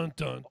 Dun,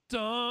 dun,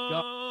 dun.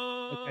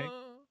 Okay.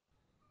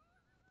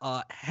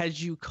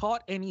 Has you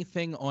caught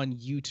anything on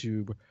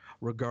YouTube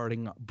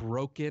regarding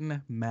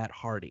Broken Matt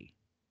Hardy?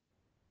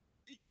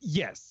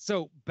 Yes.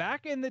 So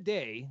back in the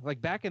day,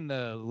 like back in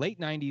the late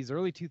 90s,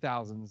 early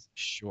 2000s,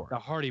 sure, the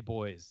Hardy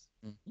Boys.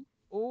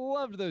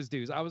 Loved those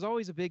dudes. I was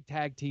always a big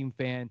tag team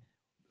fan.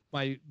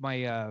 My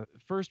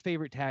first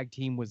favorite tag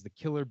team was the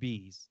Killer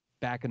Bees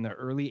back in the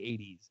early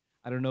 80s.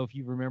 I don't know if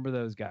you remember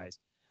those guys.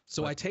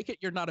 So I take it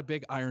you're not a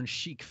big Iron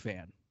Sheik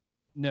fan.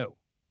 No.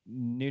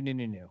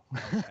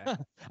 Okay.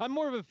 I'm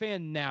more of a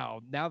fan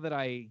now that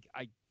I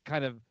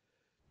kind of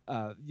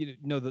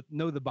know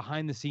the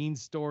behind the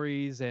scenes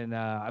stories, and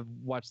I've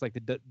watched like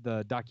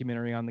the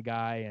documentary on the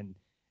guy, and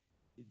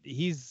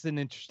he's an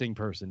interesting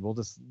person.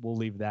 We'll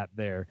leave that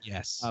there.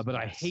 Yes. But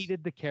I yes.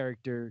 hated the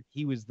character.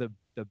 He was the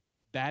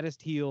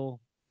baddest heel.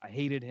 I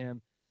hated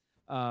him.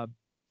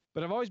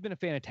 But I've always been a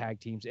fan of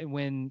tag teams, and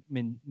when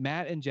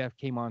Matt and Jeff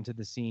came onto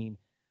the scene,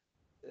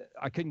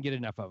 I couldn't get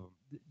enough of them.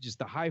 Just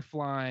the high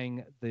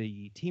flying,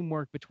 the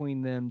teamwork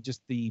between them,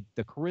 just the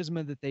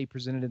charisma that they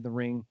presented in the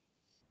ring.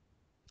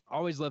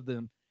 Always loved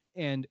them.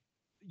 And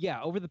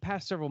yeah, over the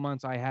past several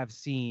months, I have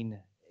seen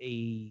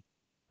a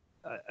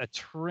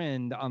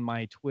trend on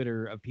my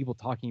Twitter of people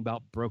talking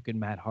about broken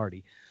Matt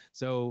Hardy.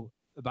 So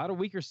about a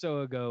week or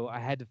so ago, I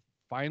had to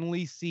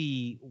finally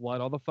see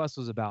what all the fuss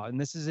was about. And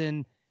this is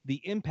in the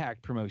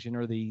Impact promotion,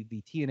 or the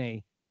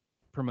TNA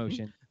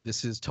promotion.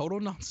 This is Total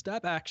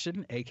Nonstop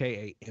Action,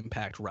 aka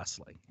Impact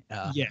Wrestling.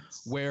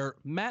 Yes. Where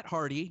Matt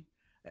Hardy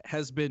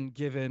has been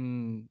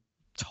given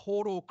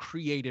total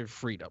creative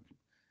freedom.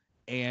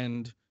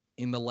 And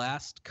in the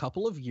last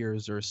couple of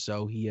years or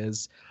so, he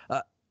has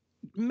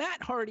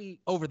Matt Hardy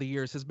over the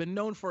years has been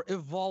known for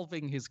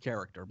evolving his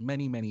character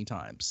many, many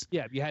times.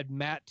 Yeah, you had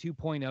Matt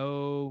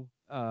 2.0.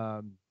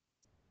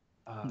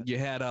 You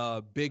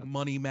had Big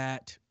Money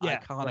Matt,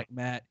 iconic right.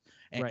 Matt,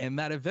 and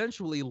that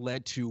eventually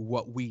led to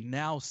what we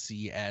now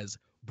see as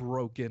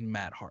broken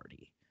Matt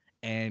Hardy.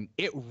 And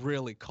it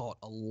really caught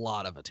a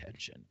lot of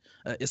attention,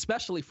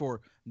 especially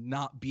for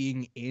not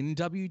being in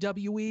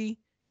WWE.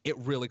 It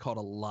really caught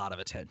a lot of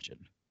attention.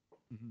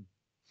 Mm-hmm.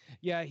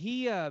 Yeah,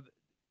 he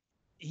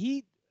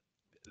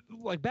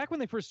like back when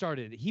they first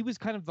started, he was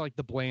kind of like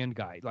the bland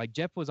guy. Like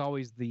Jeff was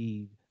always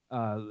a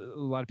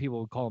lot of people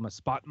would call him a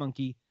spot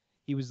monkey.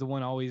 He was the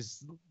one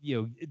always,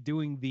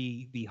 doing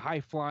the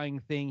high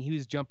flying thing. He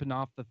was jumping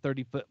off the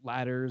 30-foot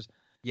ladders,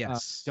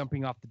 Yes,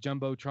 jumping off the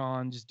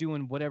jumbotron, just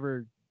doing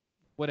whatever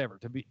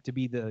to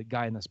be the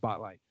guy in the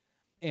spotlight.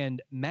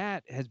 And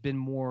Matt has been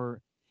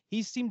more.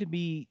 He seemed to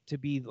be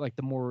like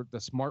the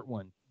smart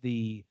one.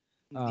 He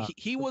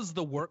was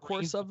the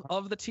workhorse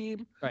of the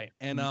team, right?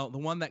 And the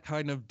one that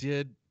kind of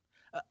did,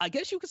 I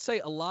guess you could say,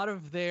 a lot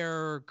of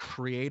their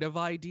creative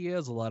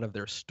ideas, a lot of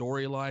their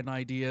storyline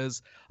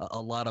ideas,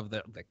 a lot of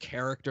the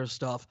character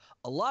stuff,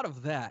 a lot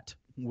of that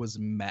was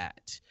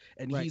Matt.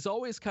 And he's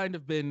always kind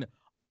of been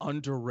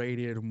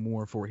underrated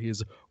more for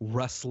his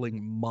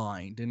wrestling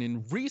mind. And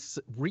in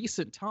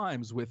recent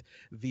times, with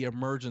the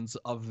emergence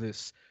of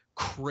this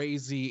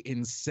crazy,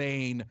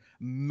 insane,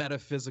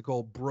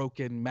 metaphysical,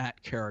 broken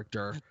Matt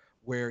character,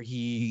 where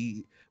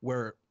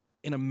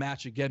in a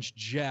match against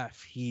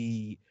Jeff,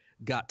 he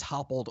got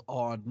toppled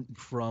on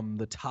from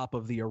the top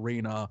of the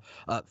arena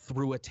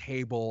through a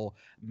table.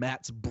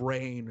 Matt's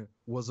brain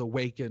was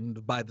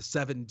awakened by the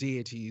 7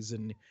 deities,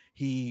 and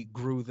he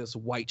grew this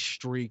white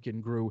streak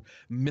and grew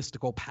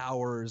mystical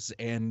powers,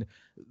 and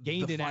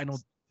gained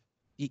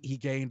he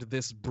gained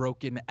this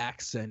broken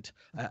accent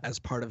as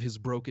part of his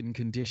broken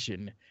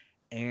condition.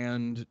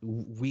 And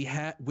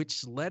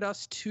which led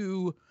us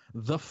to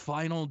the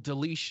final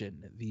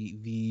deletion,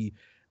 the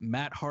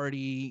Matt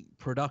Hardy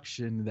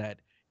production that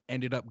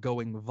ended up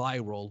going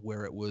viral,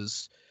 where it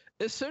was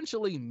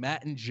essentially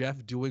Matt and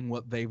Jeff doing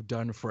what they've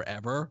done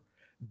forever,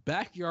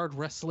 backyard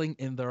wrestling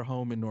in their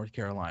home in North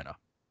Carolina,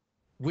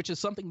 which is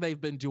something they've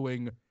been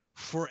doing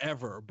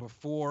forever,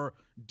 before,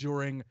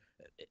 during,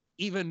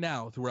 even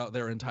now, throughout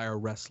their entire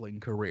wrestling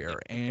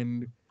career.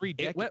 And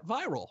it went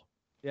viral.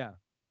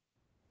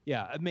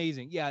 Yeah,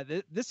 amazing. Yeah,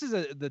 this is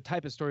the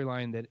type of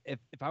storyline that if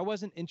I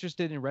wasn't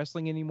interested in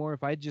wrestling anymore,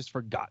 if I had just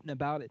forgotten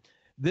about it,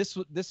 this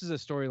is a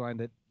storyline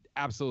that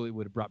absolutely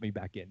would have brought me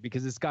back in,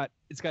 because it's got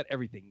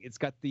everything. It's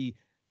got the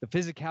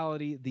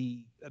physicality,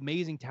 the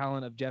amazing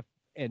talent of Jeff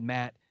and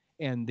Matt,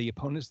 and the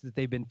opponents that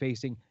they've been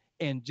facing,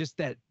 and just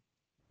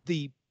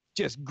the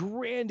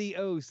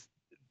grandiose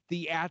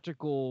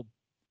theatrical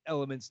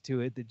elements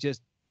to it that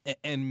just.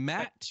 And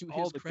Matt, to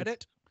his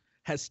credit,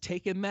 has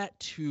taken that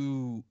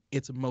to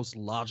its most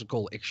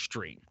logical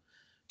extreme,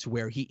 to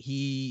where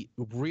he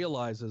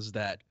realizes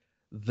that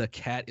the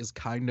cat is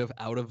kind of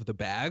out of the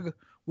bag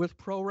with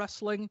pro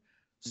wrestling.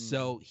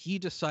 So he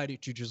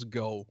decided to just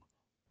go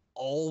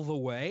all the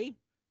way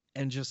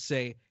and just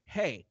say,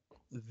 hey,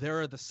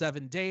 there are the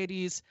 7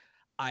 deities.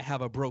 I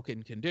have a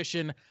broken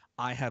condition.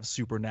 I have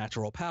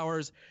supernatural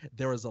powers.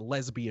 There is a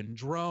lesbian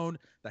drone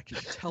that can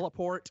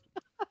teleport.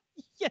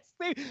 Yes,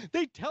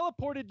 they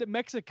teleported to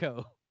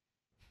Mexico.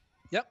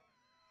 Yep.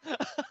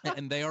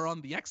 And they are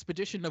on the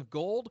expedition of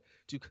gold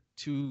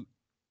to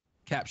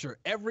capture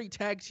every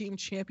tag team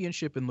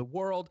championship in the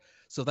world,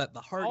 so that the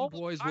Hardy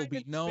Boys will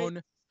be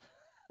known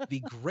the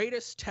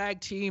greatest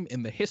tag team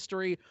in the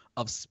history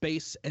of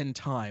space and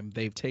time.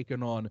 They've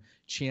taken on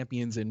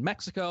champions in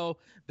Mexico.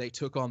 They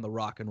took on the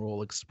Rock and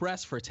Roll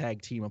Express for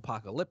tag team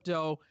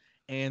Apocalypto.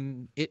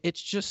 And it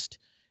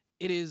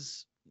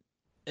is,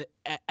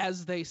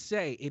 as they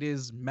say, it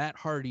is Matt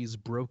Hardy's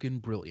broken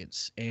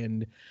brilliance.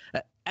 And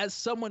as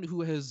someone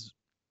who has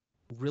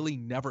really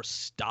never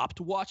stopped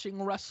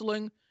watching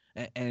wrestling,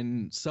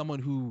 and someone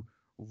who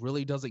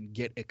really doesn't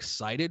get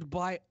excited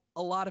by a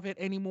a lot of it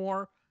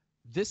anymore.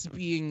 This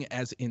being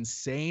as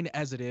insane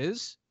as it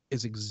is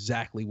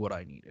exactly what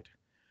I needed.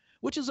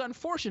 Which is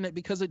unfortunate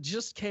because it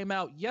just came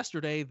out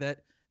yesterday that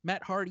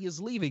Matt Hardy is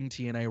leaving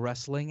TNA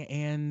Wrestling,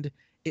 and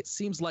it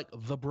seems like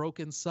the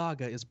Broken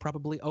Saga is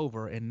probably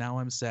over, and now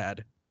I'm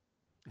sad.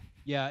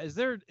 Yeah, is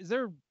there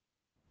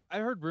I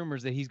heard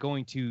rumors that he's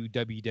going to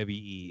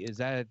WWE. Is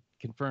that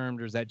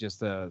confirmed, or is that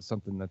just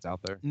something that's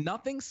out there?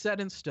 Nothing set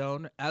in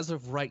stone. As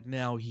of right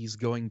now, he's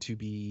going to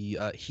be,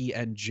 he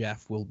and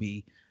Jeff will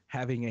be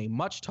having a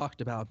much talked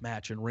about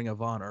match in Ring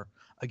of Honor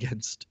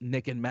against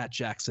Nick and Matt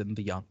Jackson,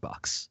 the Young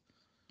Bucks.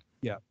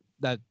 Yeah,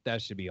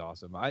 that should be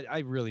awesome. I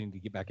really need to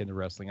get back into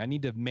wrestling. I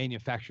need to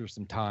manufacture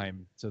some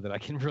time so that I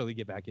can really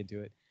get back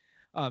into it.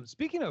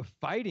 Speaking of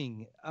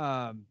fighting,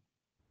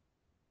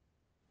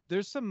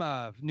 there's some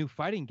new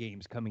fighting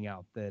games coming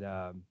out that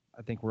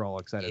I think we're all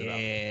excited about.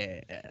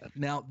 Yeah.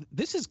 Now,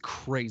 this is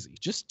crazy.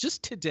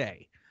 Just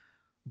today,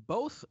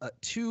 both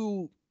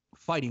two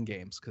fighting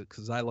games,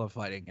 because I love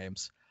fighting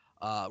games,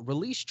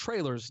 released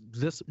trailers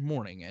this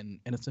morning, and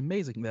it's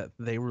amazing that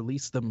they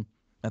released them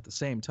at the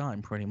same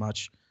time, pretty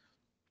much.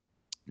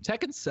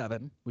 Tekken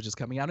 7, which is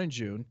coming out in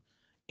June,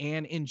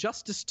 and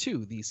Injustice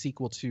 2, the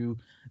sequel to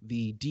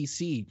the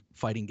DC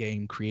fighting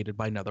game created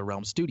by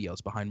NetherRealm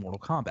Studios behind Mortal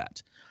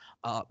Kombat.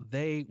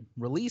 They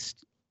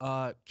released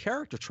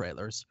character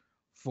trailers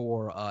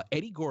for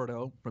Eddie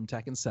Gordo from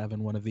Tekken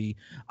 7, one of the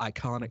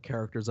iconic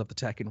characters of the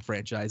Tekken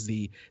franchise,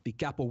 the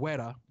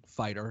capoeira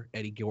fighter,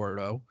 Eddie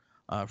Gordo.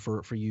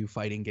 For you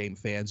fighting game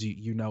fans,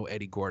 you know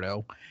Eddie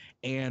Gordo.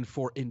 And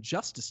for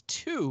Injustice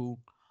 2,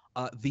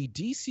 the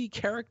DC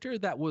character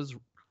that was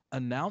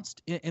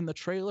announced in the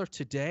trailer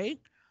today,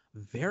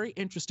 very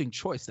interesting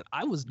choice that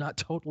I was not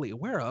totally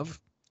aware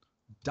of,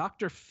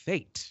 Dr.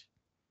 Fate.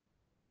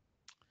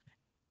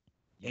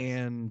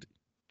 And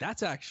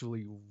that's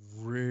actually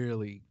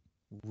really,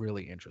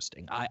 really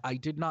interesting. I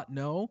did not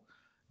know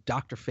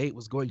Dr. Fate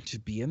was going to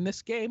be in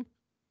this game.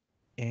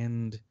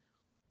 And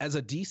as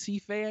a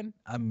DC fan,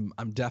 I'm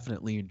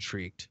definitely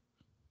intrigued.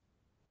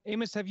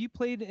 Amos, have you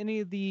played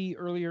any of the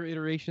earlier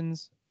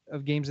iterations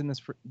of games in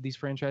these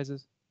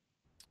franchises?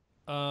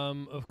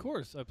 Of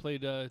course. I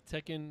played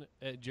Tekken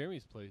at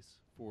Jeremy's place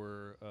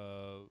for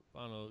I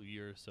don't know, a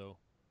year or so.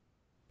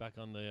 Back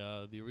on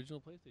the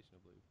original PlayStation,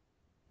 I believe.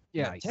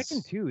 Yeah, Nice.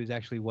 Tekken 2 is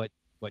actually what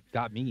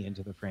got me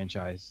into the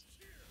franchise.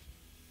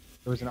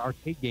 There was an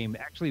arcade game,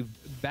 actually,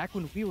 back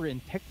when we were in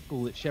tech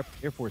school at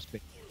Shepherd Air Force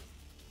Base.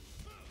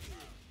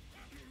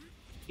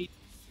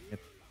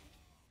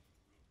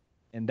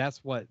 And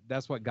that's what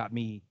got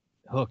me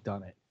hooked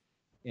on it.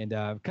 And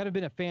I've kind of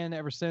been a fan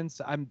ever since.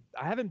 I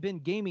haven't been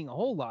gaming a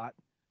whole lot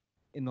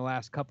in the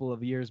last couple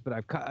of years, but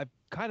I've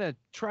kind of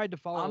tried to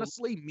follow.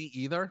 Honestly, me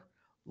either.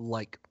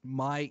 Like,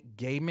 my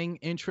gaming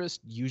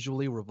interest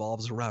usually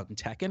revolves around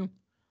Tekken.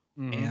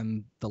 Mhm.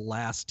 And the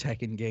last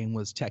Tekken game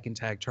was Tekken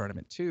Tag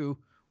Tournament 2,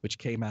 which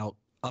came out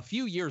a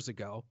few years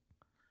ago.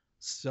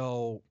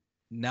 So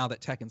now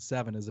that Tekken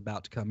 7 is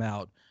about to come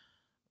out,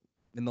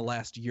 in the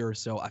last year or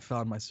so, I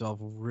found myself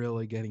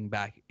really getting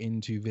back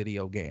into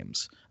video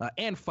games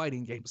and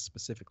fighting games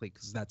specifically,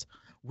 because that's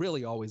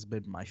really always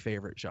been my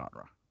favorite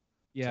genre.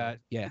 Yeah, So,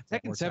 yeah.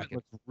 Tekken more 7 Tekken.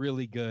 looks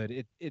really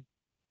good. It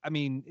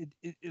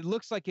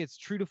looks like it's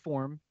true to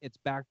form. It's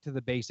back to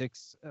the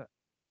basics.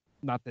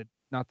 Not that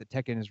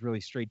Tekken is really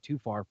strayed too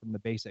far from the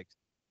basics.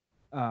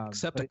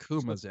 Except but it just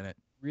Akuma's looks in it.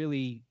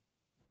 really,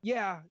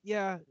 yeah.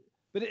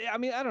 But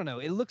I don't know.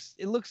 It looks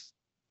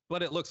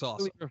But it looks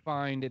awesome. really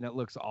refined, and it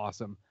looks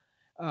awesome.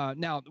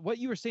 Now, what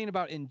you were saying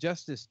about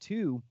Injustice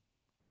 2,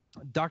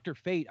 Dr.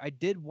 Fate, I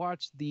did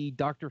watch the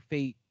Dr.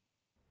 Fate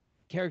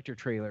character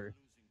trailer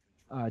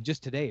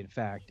just today, in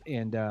fact,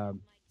 and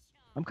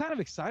I'm kind of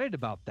excited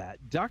about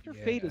that. Dr.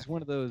 Fate Yeah. is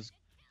one of those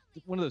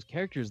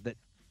characters that,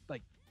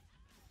 like,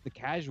 the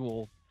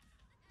casual,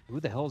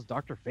 who the hell is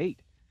Dr.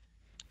 Fate?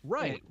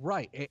 Right.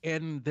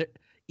 And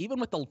even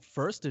with the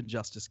first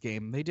Injustice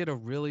game, they did a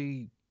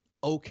really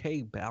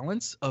okay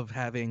balance of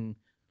having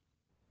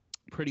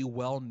pretty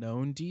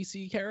well-known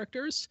DC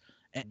characters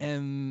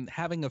and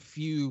having a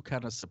few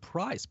kind of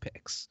surprise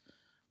picks.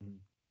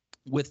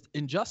 With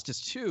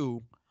Injustice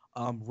 2,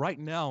 right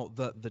now,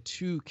 the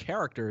two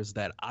characters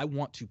that I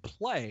want to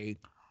play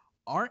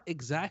aren't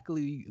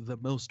exactly the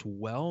most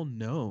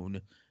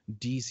well-known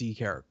DC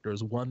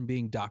characters, one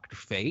being Dr.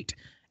 Fate,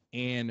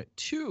 and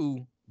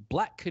two,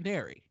 Black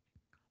Canary.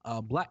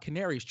 Black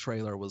Canary's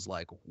trailer was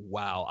like,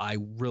 wow, I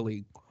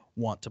really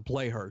want to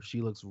play her.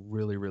 She looks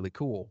really, really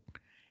cool.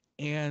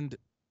 And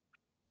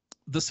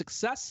the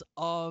success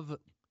of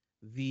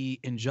the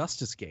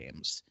Injustice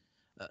games,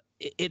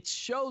 it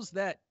shows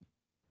that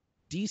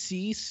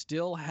DC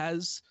still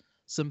has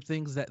some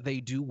things that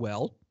they do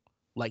well,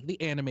 like the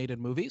animated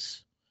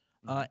movies,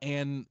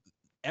 and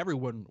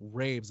everyone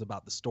raves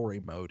about the story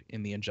mode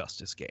in the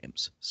Injustice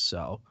games.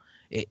 So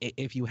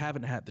if you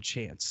haven't had the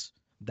chance,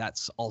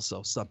 that's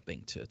also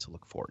something to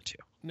look forward to.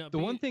 Now, The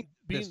one thing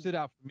that stood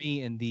out for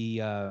me in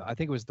the I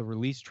think it was the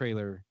release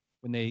trailer,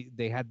 when they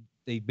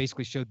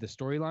basically showed the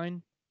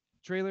storyline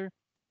trailer.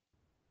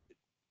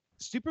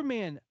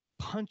 Superman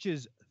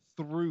punches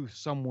through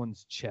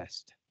someone's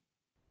chest.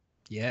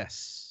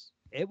 Yes.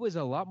 It was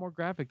a lot more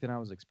graphic than I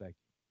was expecting.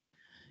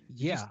 Did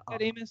you see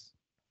that, Amos?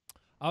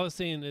 I was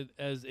saying that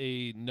as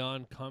a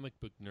non-comic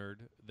book nerd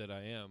that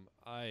I am,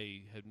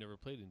 I have never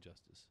played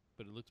Injustice,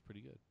 but it looks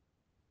pretty good.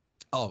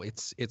 Oh,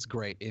 it's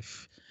great.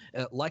 If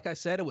like I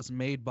said, it was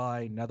made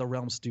by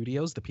NetherRealm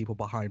Studios, the people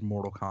behind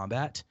Mortal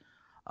Kombat,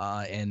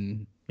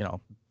 and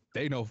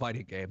they know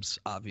fighting games,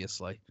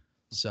 obviously.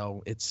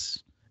 So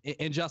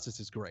Injustice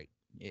is great.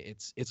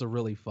 It's a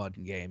really fun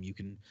game. You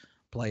can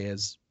play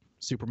as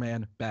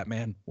Superman,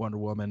 Batman, Wonder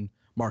Woman,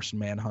 Martian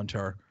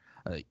Manhunter.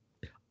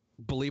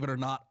 Believe it or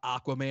not,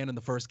 Aquaman in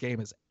the first game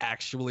is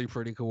actually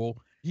pretty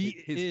cool.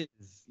 His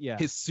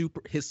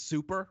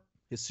super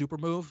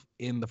move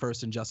in the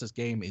first Injustice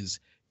game is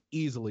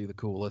easily the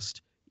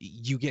coolest.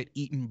 You get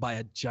eaten by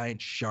a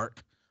giant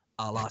shark,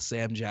 a la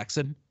Sam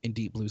Jackson in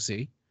Deep Blue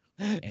Sea.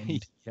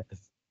 And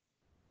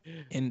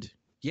and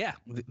yeah,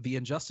 the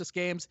Injustice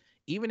games,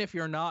 even if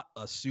you're not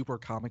a super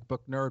comic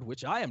book nerd,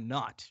 which I'm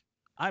not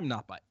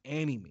by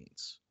any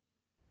means.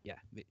 Yeah,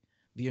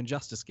 the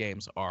Injustice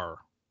games are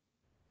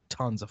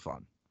tons of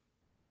fun.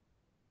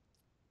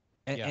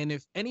 And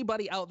if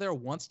anybody out there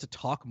wants to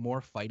talk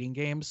more fighting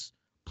games,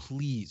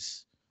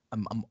 please,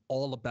 I'm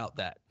all about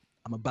that.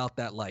 I'm about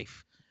that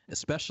life,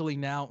 especially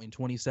now in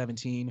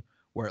 2017,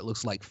 where it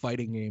looks like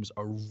fighting games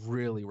are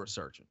really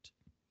resurgent.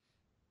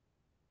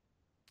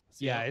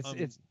 Yeah,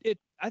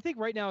 I think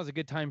right now is a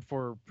good time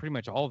for pretty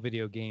much all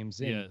video games,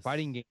 and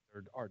fighting games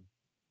are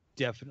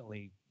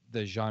definitely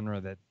the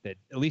genre that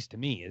at least to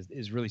me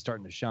is really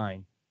starting to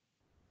shine.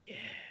 Yeah.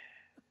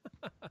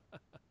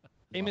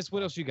 Amos,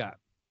 what else you got?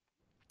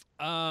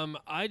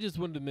 I just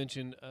wanted to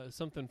mention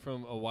something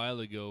from a while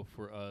ago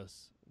for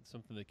us,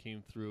 something that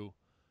came through.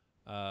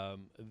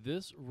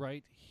 This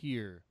right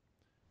here,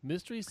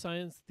 Mystery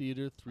Science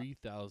Theater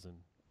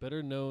 3000,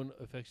 better known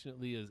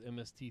affectionately as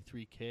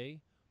MST3K,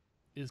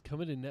 is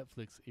coming to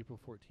Netflix April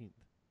 14th.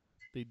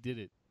 They did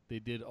it. They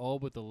did all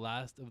but the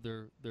last of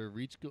their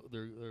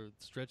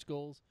stretch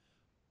goals,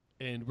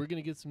 and we're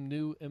gonna get some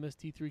new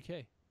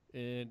MST3K.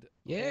 And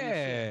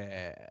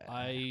yeah,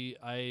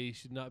 I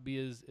should not be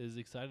as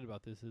excited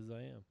about this as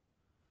I am.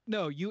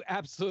 No, you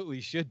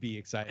absolutely should be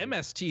excited.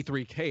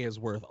 MST3K is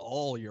worth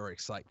all your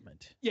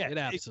excitement. Yeah, it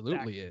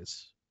absolutely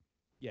is.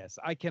 Yes,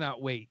 I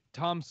cannot wait.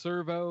 Tom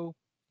Servo,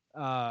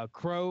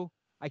 Crow.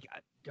 I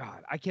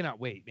cannot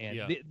wait, man.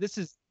 Yeah. This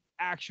is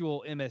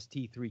actual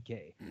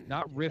MST3K,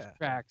 not riff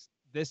tracks.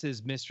 This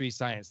is Mystery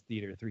Science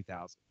Theater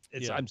 3000.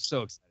 I'm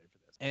so excited for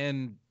this.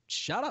 And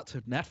shout out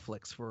to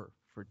Netflix for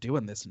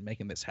doing this and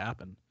making this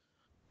happen.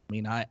 I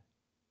mean,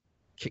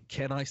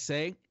 can I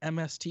say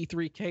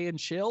MST3K and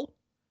chill?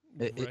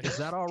 Right. Is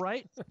that all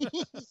right?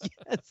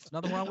 Yes.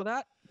 Nothing wrong with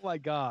that? Oh my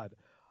God,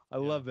 I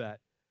love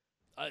that.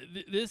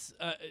 It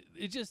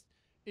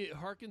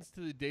harkens to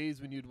the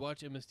days when you'd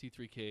watch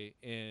MST3K,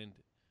 and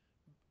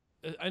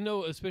I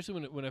know,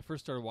 especially when I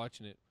first started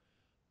watching it,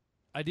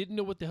 I didn't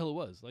know what the hell it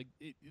was. Like,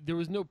 there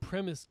was no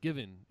premise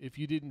given if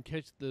you didn't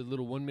catch the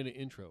little 1-minute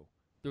intro.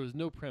 There was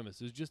no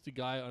premise. It was just a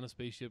guy on a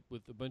spaceship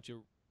with a bunch of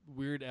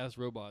weird-ass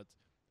robots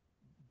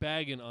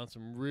bagging on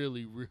some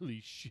really,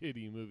 really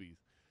shitty movies.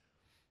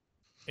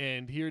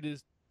 And here it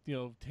is,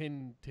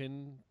 10,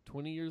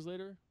 20 years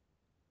later.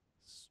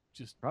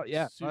 Just probably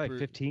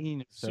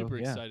 15. Super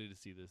excited to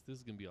see this. This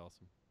is going to be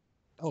awesome.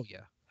 Oh,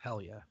 yeah.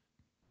 Hell yeah.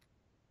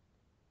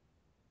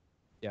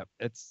 Yeah,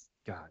 it's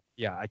God.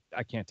 Yeah,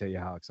 I can't tell you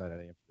how excited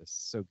I am for this.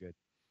 So good.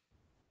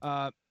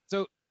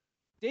 So,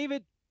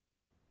 David,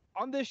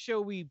 on this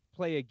show, we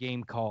play a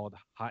game called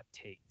Hot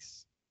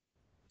Takes.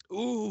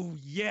 Ooh,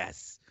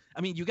 yes.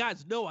 I mean, you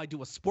guys know I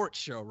do a sports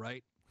show,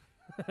 right?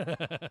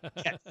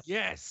 Yes.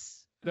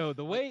 Yes. No,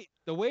 the way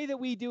that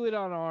we do it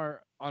on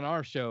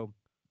our show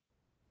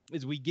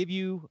is we give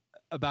you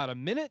about a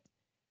minute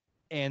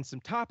and some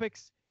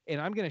topics, and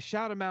I'm going to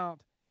shout them out,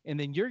 and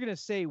then you're going to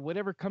say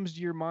whatever comes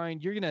to your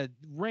mind. You're going to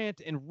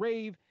rant and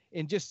rave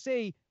and just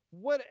say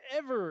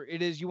whatever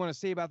it is you want to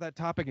say about that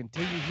topic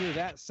until you hear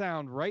that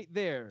sound right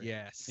there.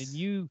 Yes. And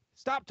you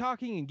stop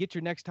talking and get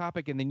your next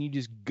topic, and then you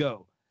just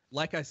go.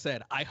 Like I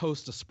said, I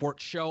host a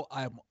sports show.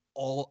 I'm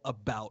all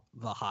about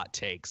the hot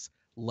takes.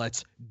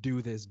 Let's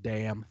do this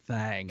damn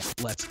thing.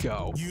 Let's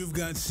go. You've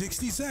got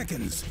 60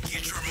 seconds.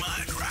 Get your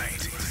mind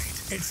right.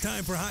 It's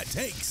time for Hot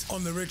Takes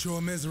on the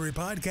Ritual Misery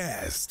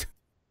Podcast.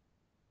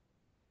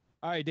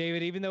 All right,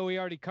 David, even though we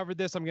already covered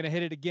this, I'm going to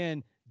hit it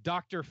again.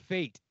 Dr.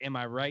 Fate, am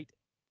I right?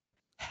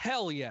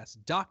 Hell yes.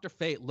 Dr.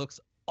 Fate looks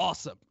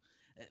awesome.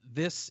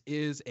 This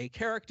is a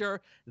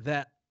character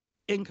that,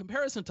 in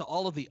comparison to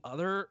all of the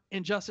other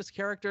Injustice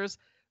characters,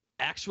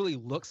 actually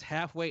looks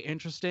halfway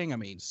interesting. I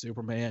mean,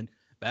 Superman,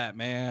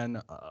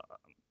 Batman,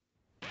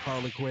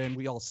 Harley Quinn,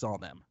 we all saw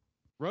them.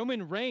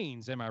 Roman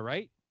Reigns, am I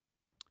right?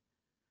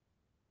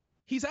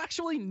 He's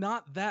actually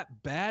not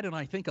that bad, and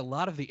I think a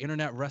lot of the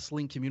internet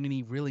wrestling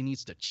community really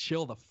needs to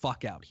chill the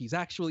fuck out. He's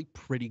actually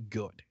pretty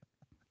good.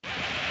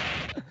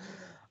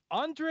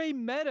 Andre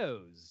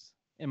Meadows,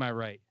 am I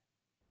right?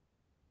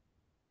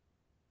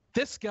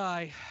 This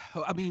guy,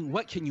 I mean,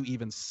 what can you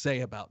even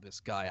say about this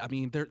guy? I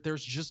mean,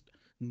 there's just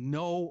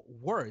no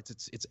words.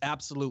 It's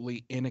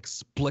absolutely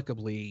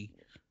inexplicably.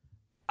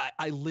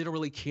 I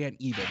literally can't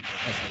even,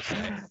 as they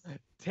say.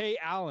 Tay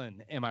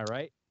Allen, am I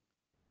right?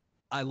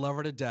 I love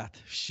her to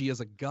death. She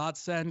is a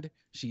godsend.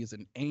 She is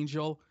an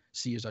angel.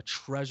 She is a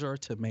treasure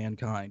to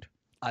mankind.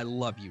 I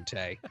love you,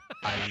 Tay.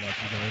 I love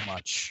you very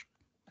much.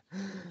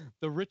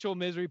 The Ritual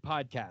Misery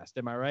Podcast,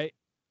 am I right?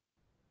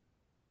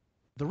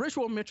 The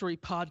Ritual Misery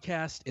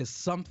Podcast is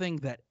something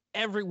that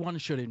everyone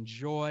should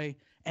enjoy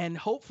and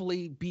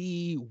hopefully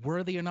be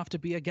worthy enough to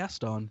be a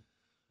guest on.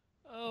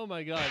 Oh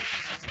my God!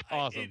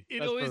 Awesome. It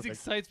That's always perfect.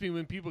 excites me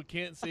when people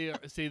can't say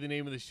the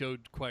name of the show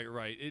quite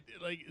right. It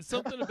like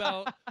something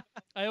about.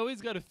 I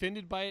always got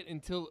offended by it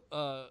until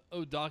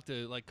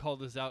Doctor like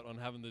called us out on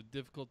having the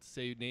difficult to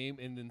say name,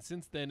 and then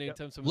since then,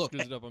 anytime someone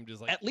screws it up, I'm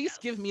just like. At least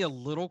give me a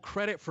little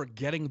credit for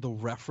getting the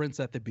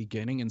reference at the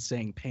beginning and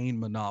saying "Pain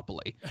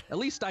Monopoly." At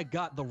least I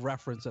got the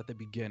reference at the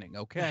beginning.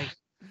 Okay.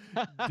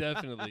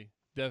 Definitely.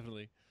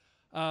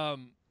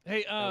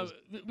 Hey,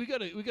 we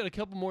got a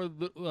couple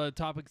more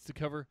topics to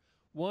cover.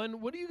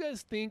 One, what do you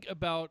guys think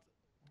about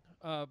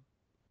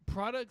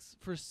products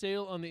for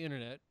sale on the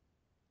internet,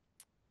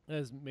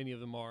 as many of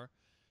them are,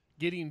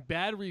 getting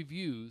bad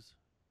reviews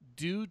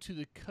due to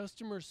the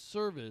customer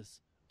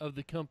service of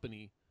the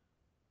company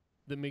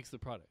that makes the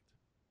product?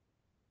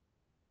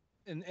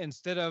 And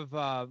instead of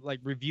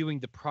like reviewing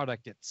the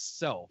product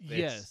itself.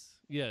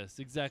 Yes,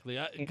 exactly.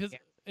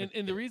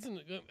 And the reason,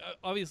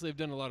 obviously, I've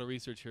done a lot of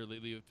research here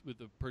lately with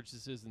the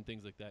purchases and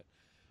things like that,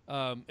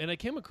 and I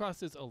came across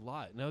this a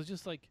lot, and I was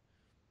just like,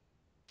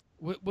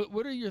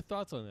 "What are your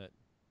thoughts on that?"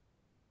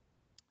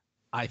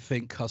 I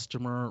think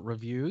customer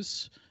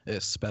reviews,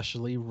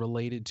 especially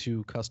related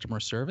to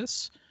customer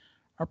service,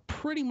 are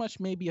pretty much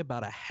maybe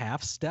about a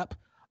half step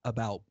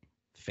about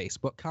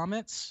Facebook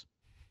comments.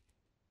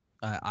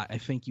 I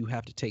think you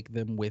have to take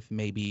them with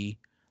maybe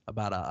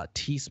about a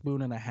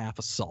teaspoon and a half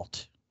of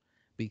salt,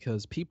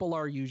 because people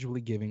are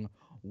usually giving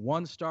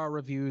 1-star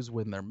reviews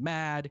when they're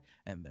mad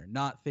and they're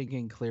not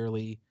thinking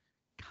clearly,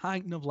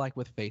 kind of like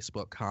with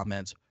Facebook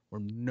comments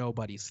where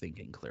nobody's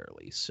thinking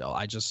clearly. So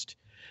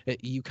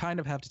you kind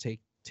of have to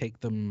take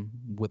them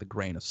with a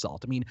grain of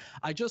salt. I mean,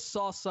 I just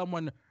saw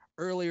someone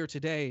earlier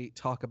today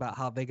talk about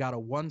how they got a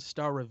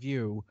 1-star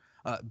review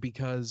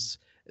because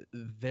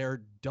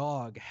their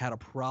dog had a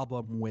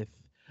problem with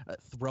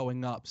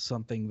throwing up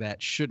something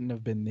that shouldn't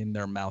have been in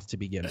their mouth to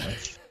begin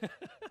with.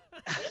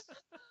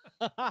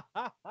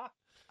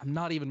 I'm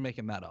not even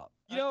making that up.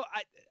 You know,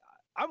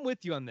 I'm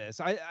with you on this.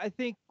 I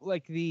think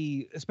like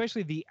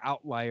especially the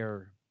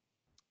outlier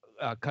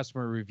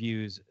customer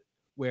reviews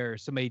where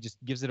somebody just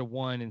gives it a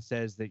 1 and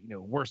says that,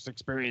 worst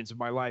experience of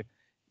my life,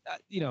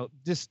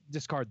 just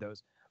discard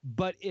those.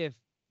 But if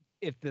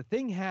the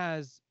thing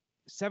has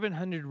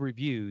 700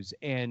 reviews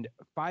and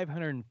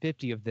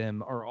 550 of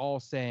them are all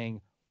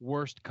saying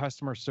worst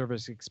customer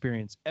service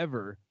experience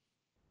ever,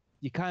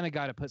 you kind of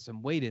got to put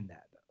some weight in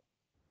that.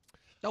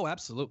 Oh,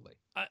 absolutely.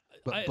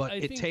 But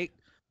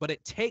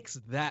it takes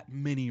that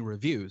many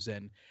reviews,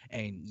 and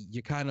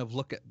you kind of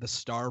look at the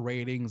star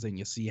ratings and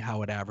you see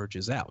how it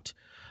averages out.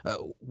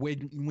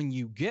 When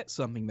you get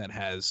something that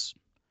has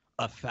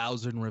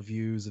 1,000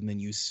 reviews and then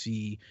you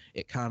see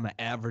it kind of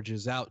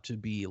averages out to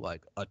be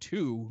like a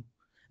 2,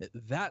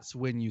 that's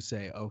when you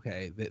say,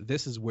 okay,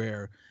 this is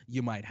where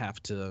you might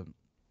have to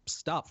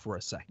stop for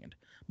a second.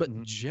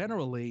 But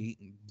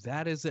generally,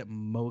 that isn't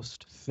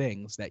most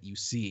things that you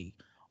see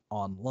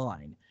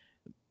online.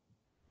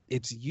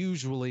 It's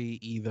usually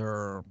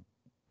either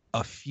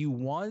a few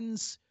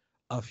 1s,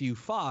 a few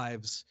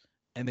 5s,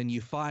 and then you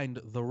find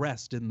the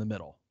rest in the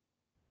middle.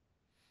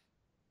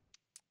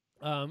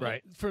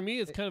 Right. For me,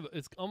 it's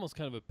almost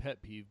kind of a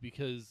pet peeve,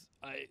 because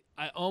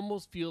I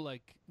almost feel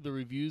like the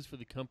reviews for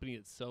the company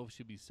itself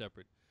should be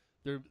separate.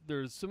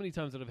 There's so many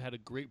times that I've had a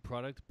great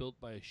product built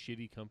by a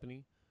shitty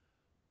company,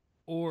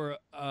 or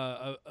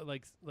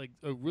like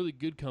a really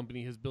good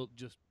company has built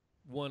just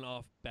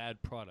one-off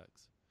bad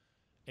products.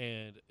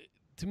 And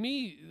to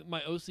me,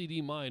 my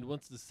OCD mind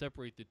wants to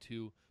separate the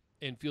two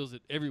and feels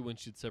that everyone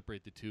should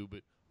separate the two,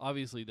 but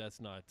obviously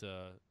that's not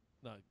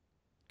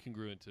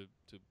congruent to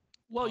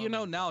Well,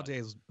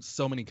 nowadays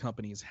so many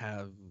companies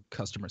have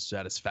customer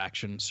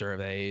satisfaction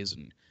surveys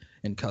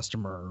and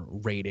customer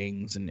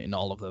ratings and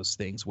all of those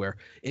things, where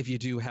if you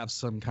do have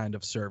some kind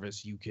of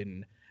service, you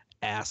can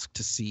ask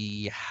to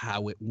see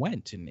how it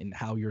went and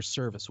how your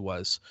service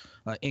was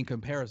in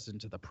comparison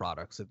to the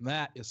products. And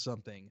that is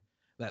something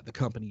that the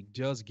company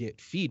does get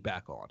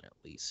feedback on, at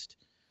least.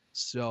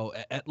 So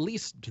at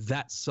least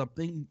that's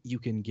something you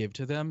can give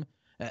to them,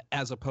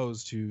 as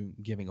opposed to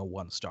giving a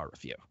 1-star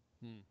review.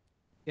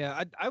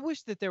 Yeah, I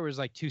wish that there was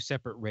like 2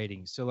 separate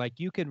ratings. So like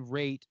you can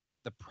rate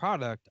the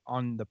product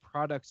on the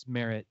product's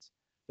merits,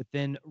 but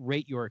then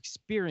rate your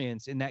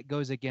experience, and that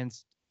goes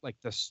against like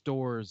the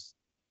store's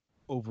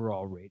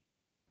overall rating.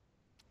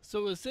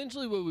 So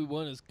essentially what we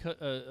want is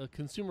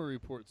consumer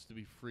reports to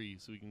be free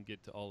so we can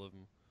get to all of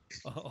them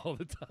all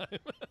the time.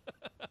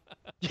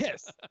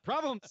 Yes,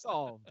 problem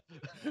solved.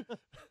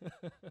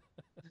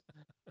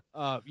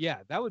 Yeah,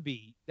 that would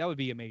be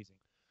amazing.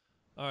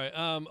 All right.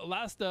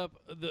 Last up,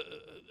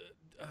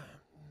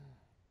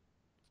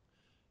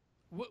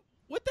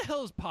 what the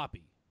hell is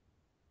Poppy?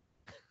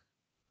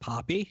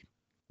 Poppy?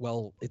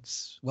 Well,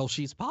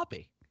 she's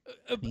Poppy.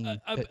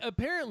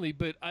 Apparently,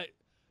 but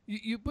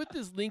you put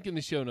this link in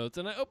the show notes,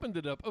 and I opened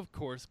it up, of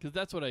course, because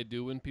that's what I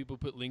do when people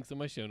put links in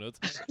my show notes.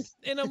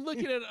 And I'm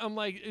looking at it, I'm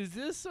like, is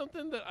this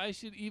something that I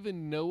should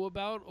even know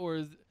about, or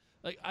is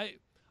like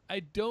I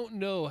don't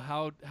know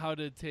how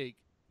to take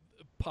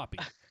Poppy.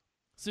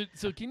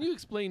 So can you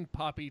explain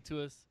Poppy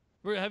to us?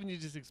 We're having you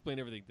just explain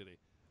everything today.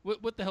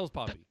 What the hell's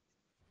Poppy?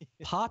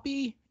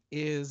 Poppy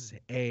is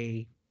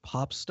a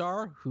pop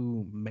star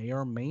who may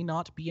or may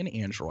not be an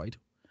android,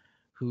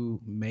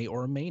 who may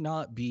or may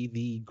not be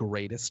the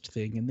greatest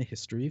thing in the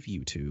history of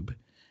YouTube,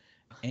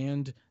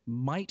 and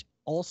might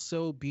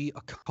also be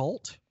a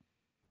cult,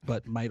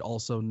 but might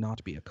also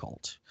not be a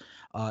cult.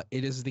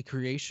 It is the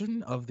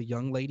creation of the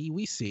young lady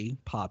we see,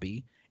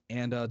 Poppy,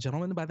 and a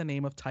gentleman by the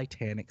name of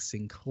Titanic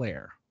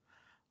Sinclair.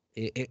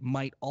 It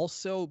might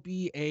also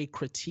be a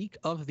critique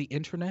of the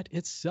internet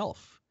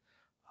itself.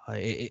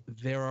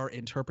 There are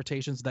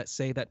interpretations that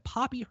say that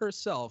Poppy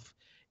herself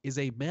is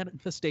a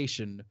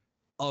manifestation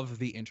of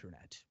the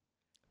internet,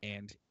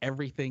 and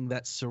everything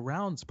that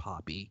surrounds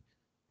Poppy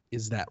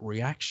is that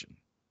reaction.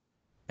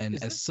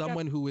 And as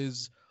someone who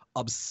is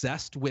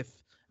obsessed with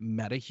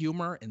meta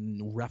humor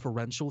and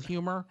referential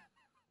humor,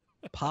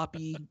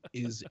 Poppy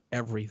is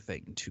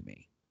everything to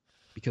me,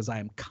 because I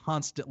am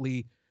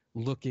constantly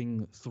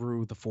looking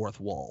through the fourth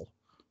wall,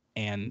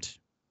 and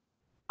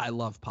I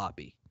love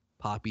Poppy.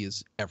 Poppy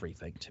is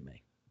everything to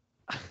me.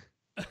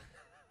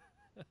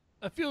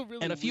 I feel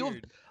really and a few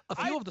weird.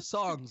 of the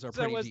songs are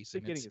pretty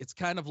decent. It's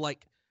kind of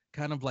like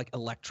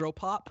electro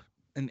pop,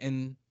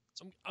 and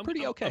I'm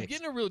pretty okay. I'm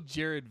getting a real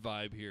Jared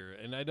vibe here,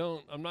 and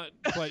I'm not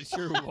quite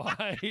sure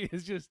why.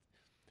 It's just,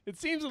 it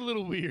seems a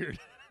little weird.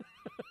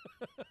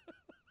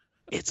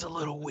 It's a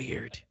little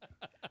weird.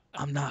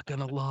 I'm not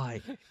gonna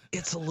lie.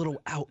 It's a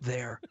little out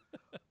there,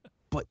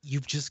 but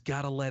you've just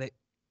got to let it.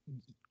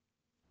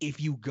 If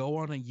you go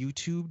on a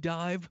YouTube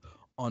dive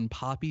on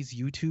Poppy's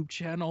YouTube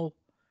channel,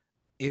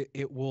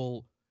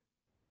 it'll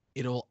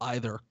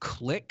either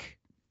click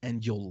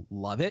and you'll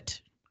love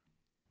it,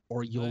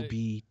 or you'll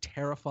be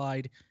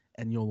terrified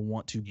and you'll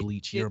want to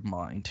bleach your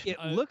mind. It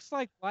looks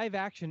like live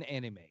action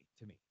anime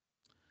to me.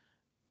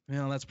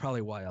 Well, that's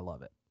probably why I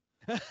love it.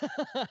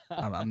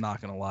 I'm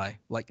not gonna lie.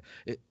 Like,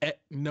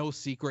 no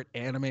secret,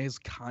 anime is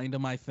kind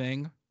of my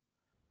thing.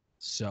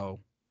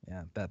 So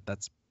yeah,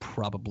 that's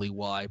probably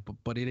why.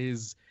 But it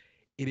is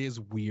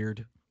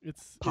weird.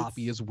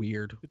 Poppy is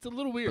weird. It's a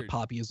little weird. But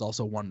Poppy is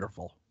also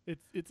wonderful.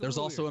 There's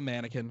also weird. a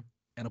mannequin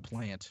and a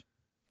plant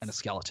and a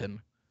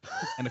skeleton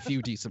and a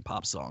few decent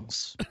pop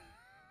songs.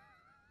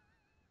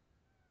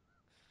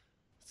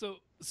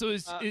 So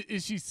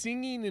is she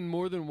singing in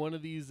more than one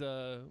of these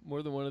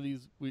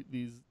videos?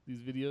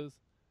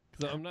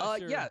 Because I'm not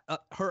sure. Yeah,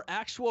 her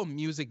actual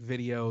music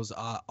videos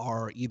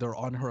are either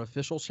on her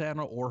official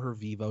channel or her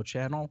Vivo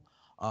channel,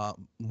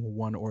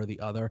 one or the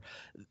other.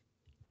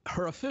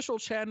 Her official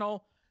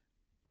channel,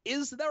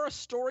 is there a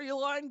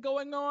storyline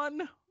going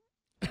on?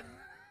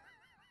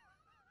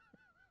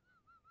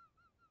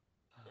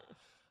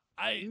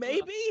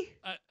 Maybe.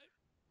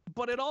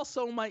 But it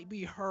also might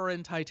be her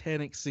and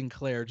Titanic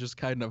Sinclair just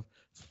kind of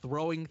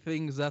throwing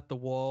things at the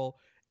wall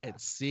and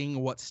seeing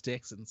what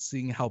sticks and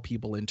seeing how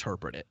people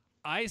interpret it.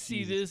 I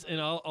see this, and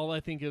all I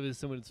think of is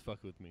someone is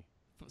fucking with me.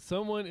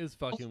 Someone is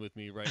fucking with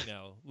me right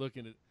now.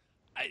 Looking at,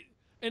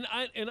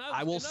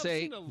 I will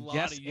say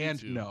yes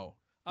and no.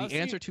 The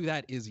answer to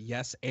that is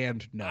yes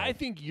and no. I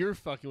think you're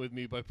fucking with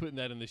me by putting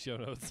that in the show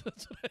notes.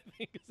 That's what I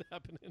think is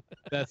happening.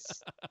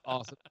 That's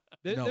awesome.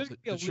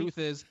 The truth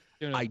is,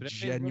 I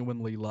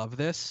genuinely love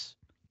this,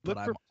 but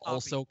I'm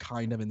also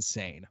kind of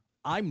insane.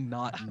 I'm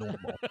not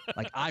normal.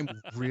 Like, I'm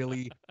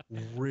really,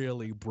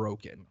 really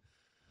broken.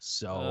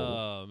 So,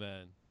 oh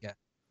man, yeah.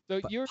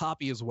 So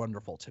Poppy is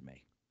wonderful to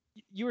me.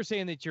 You were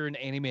saying that you're an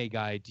anime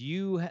guy. Do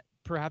you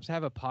perhaps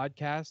have a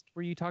podcast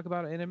where you talk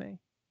about anime?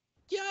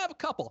 Yeah, I have a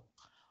couple.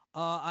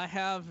 I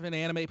have an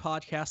anime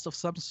podcast of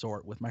some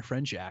sort with my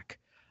friend Jack,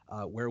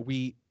 where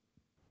we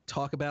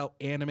talk about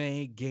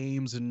anime,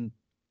 games, and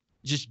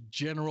just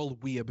general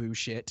weeaboo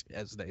shit,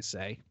 as they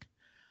say.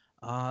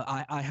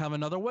 I have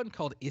another one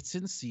called It's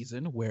in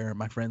Season, where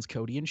my friends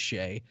Cody and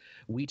Shay,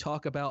 we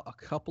talk about a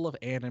couple of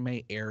anime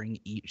airing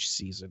each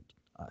season,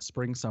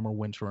 spring, summer,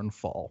 winter, and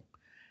fall.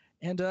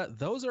 And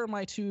those are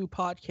my two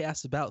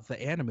podcasts about the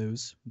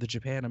animus, the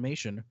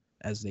Japanimation,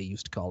 as they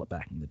used to call it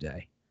back in the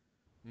day.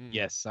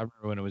 Yes, I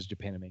remember when it was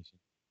Japanimation.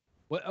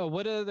 What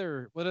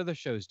other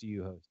shows do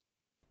you host?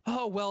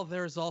 Oh, well,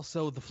 there's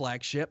also the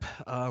flagship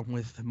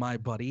with my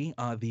buddy,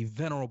 the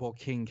venerable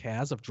King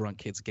Kaz of Drunk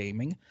Kids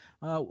Gaming,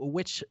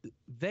 which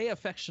they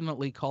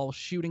affectionately call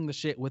Shooting the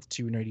Shit with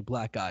Two Nerdy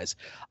Black Guys.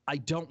 I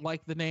don't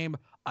like the name.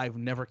 I've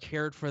never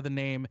cared for the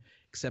name,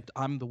 except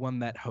I'm the one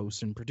that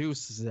hosts and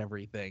produces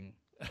everything.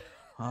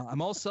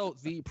 I'm also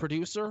the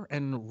producer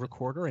and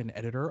recorder and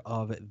editor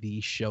of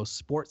the show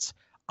Sports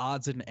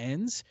Odds and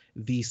Ends,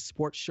 the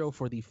sports show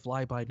for the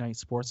fly-by-night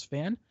sports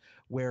fan,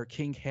 where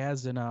King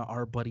Has and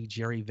our buddy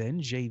Jerry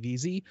Vin,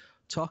 JVZ,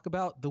 talk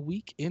about the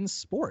week in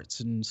sports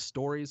and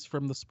stories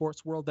from the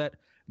sports world that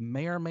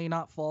may or may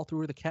not fall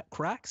through the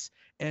cracks,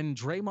 and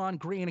Draymond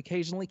Green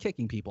occasionally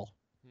kicking people.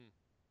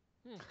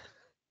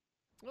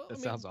 Well, That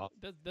sounds awesome.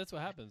 That's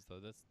what happens, though.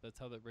 That's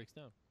how that breaks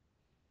down.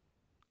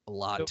 A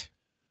lot.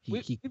 So,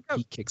 he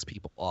kicks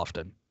people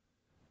often.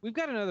 We've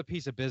got another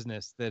piece of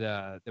business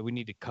that we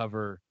need to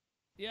cover.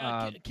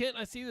 Yeah, Kent,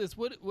 I see this.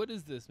 What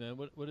is this, man?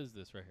 What is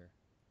this right here?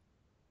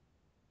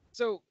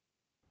 So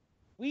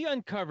we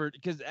uncovered,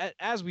 because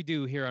as we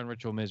do here on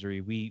Ritual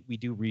Misery, we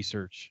do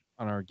research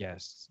on our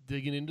guests.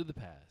 Digging into the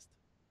past.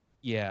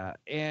 Yeah,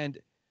 and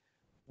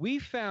we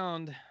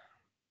found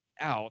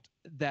out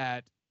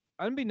that,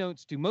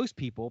 unbeknownst to most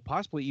people,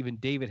 possibly even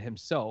David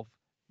himself,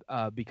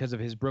 because of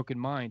his broken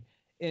mind,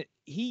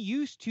 he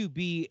used to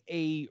be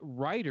a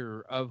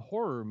writer of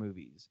horror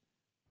movies.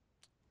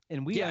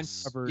 And we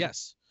uncovered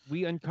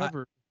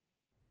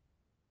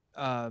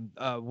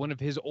one of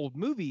his old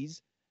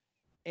movies,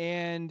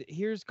 and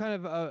here's kind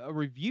of a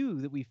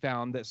review that we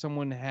found that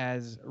someone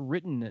has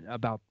written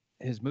about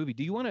his movie.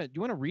 Do you want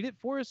to read it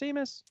for us,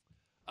 Amos?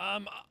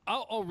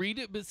 I'll read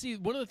it, but see,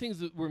 one of the things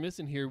that we're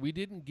missing here, we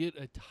didn't get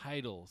a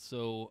title.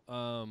 So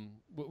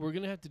what we're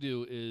gonna have to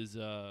do is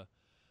I'm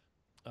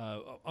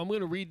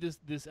gonna read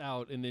this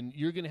out, and then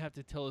you're gonna have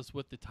to tell us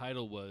what the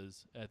title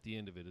was at the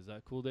end of it. Is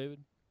that cool, David?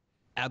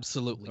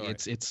 Absolutely.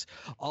 Right. It's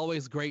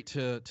always great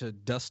to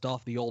dust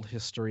off the old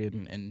history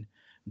and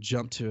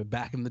jump to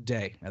back in the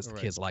day, as the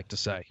kids like to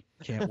say.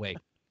 Can't wait.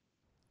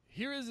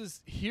 Here is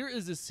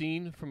a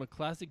scene from a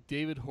classic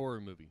David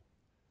horror movie.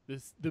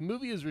 The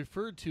movie is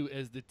referred to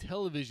as the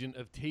television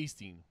of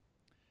tasting.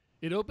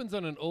 It opens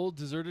on an old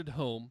deserted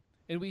home,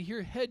 and we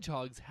hear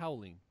hedgehogs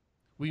howling.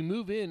 We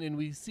move in, and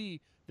we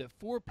see that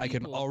 4 people... I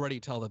can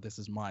already tell that this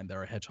is mine.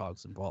 There are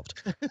hedgehogs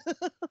involved.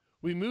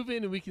 We move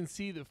in, and we can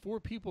see that 4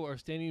 people are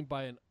standing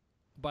by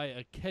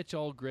a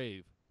catch-all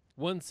grave.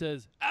 One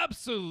says,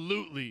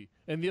 "Absolutely!"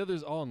 and the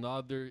others all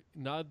nod their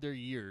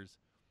ears.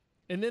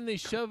 And then they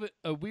shove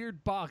a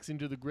weird box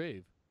into the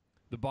grave.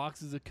 The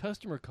box is a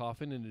customer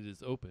coffin, and it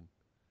is open.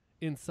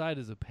 Inside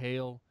is a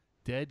pale,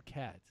 dead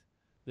cat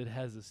that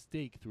has a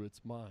stake through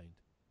its mind.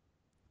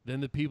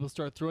 Then the people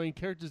start throwing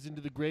characters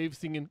into the grave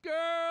singing,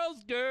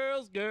 "Girls,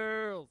 girls,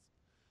 girls."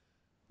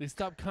 They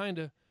stop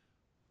kinda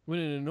when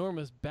an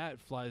enormous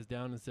bat flies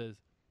down and says,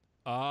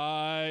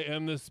 "I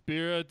am the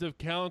spirit of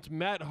Count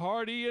Matt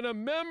Hardy and a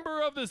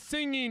member of the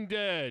Singing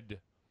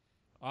Dead.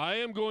 I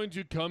am going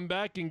to come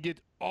back and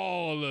get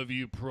all of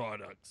you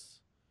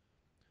products."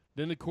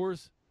 Then the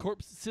corpse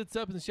sits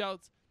up and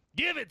shouts,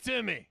 "Give it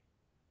to me."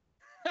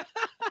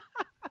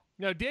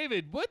 Now,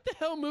 David, what the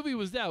hell movie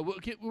was that?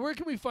 Where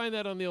can we find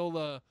that on the old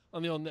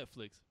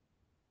Netflix?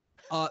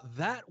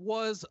 That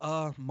was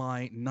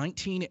my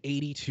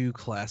 1982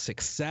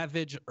 classic,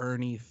 Savage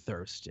Ernie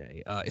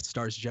Thursday. It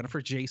stars Jennifer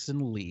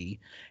Jason Leigh,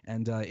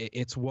 and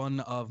it's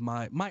one of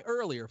my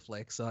earlier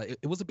flicks.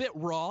 It was a bit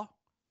raw,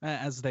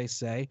 as they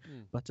say,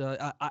 but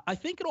I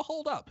think it'll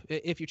hold up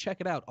if you check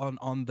it out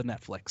on the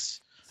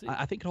Netflix.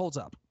 I think it holds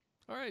up.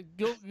 All right,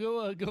 go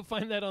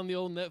find that on the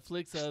old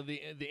Netflix,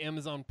 the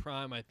Amazon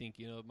Prime. I think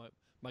it might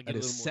get a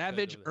little more.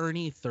 Savage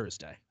Ernie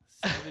Thursday.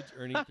 Savage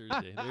Ernie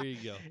Thursday. There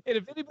you go. And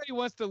if anybody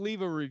wants to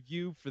leave a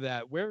review for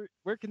that, where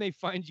can they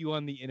find you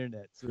on the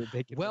internet so that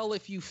they can? Well,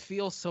 if you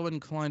feel so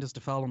inclined as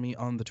to follow me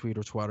on the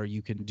Twitter,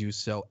 you can do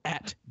so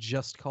at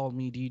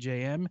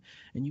JustCallMeDJM,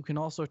 and you can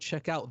also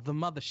check out the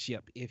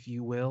mothership, if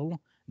you will,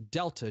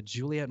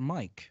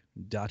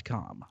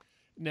 DeltaJulietMike.com.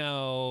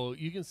 Now,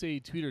 you can say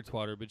tweet or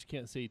twatter, but you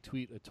can't say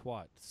tweet a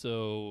twat.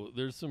 So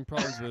there's some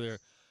problems with there.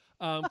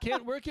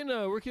 Where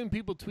can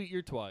people tweet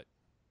your twat?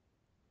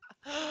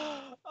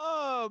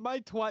 Oh, my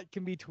twat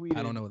can be tweeted.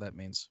 I don't know what that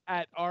means.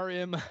 At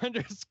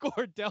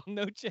RM_Del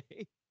Noche.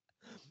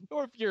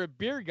 Or if you're a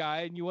beer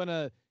guy and you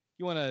wanna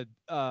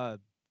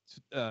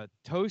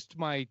toast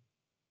my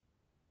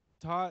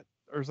tot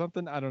or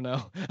something, I don't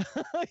know.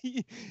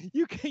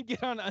 You can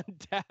get on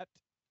Untapped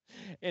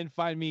and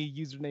find me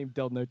username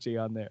Del Noche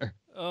on there.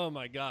 Oh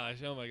my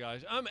gosh.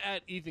 I'm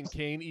at Ethan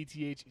Kane,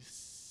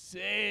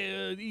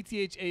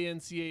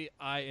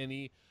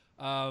 ETHANCAINE.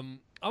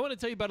 I want to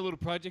tell you about a little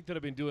project that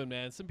I've been doing,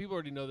 man. Some people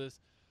already know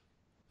this.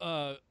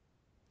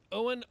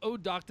 Owen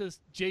O'Doctus,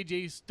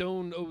 JJ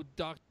Stone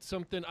O'Doc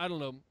something, I don't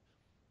know.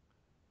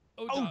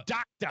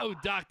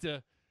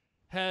 O'Docta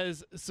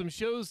has some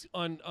shows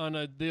on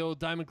the old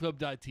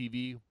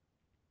diamondclub.tv.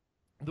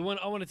 The one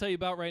I want to tell you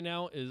about right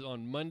now is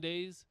on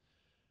Mondays.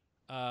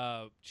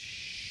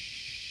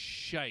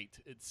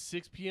 It's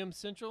 6 p.m.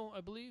 Central,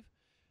 I believe.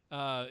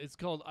 It's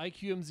called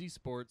IQMZ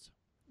Sports.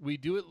 We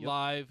do it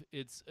live.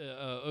 It's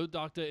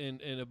O'Docta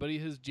and a buddy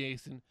of his,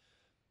 Jason,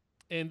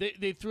 and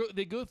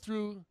they go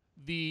through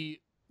the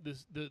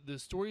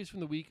stories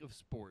from the week of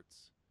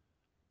sports.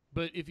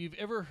 But if you've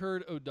ever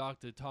heard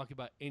O'Docta talk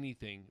about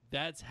anything,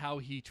 that's how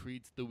he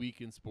treats the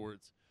week in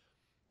sports.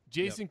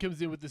 Jason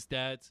comes in with the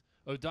stats.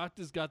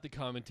 Odocta's got the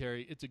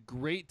commentary. It's a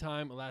great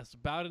time. It lasts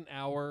about an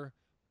hour,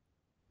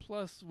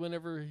 plus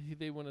whenever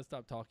they want to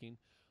stop talking.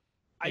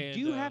 I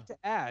do have to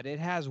add, it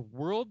has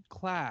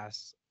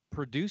world-class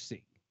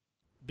producing.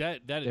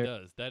 It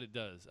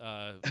does.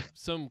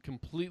 Some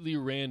completely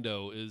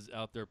rando is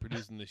out there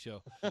producing the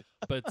show.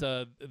 But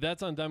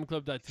that's on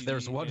diamondclub.tv.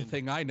 There's one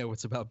thing I know,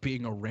 it's about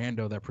being a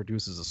rando that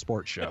produces a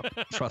sports show.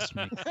 Trust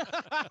me.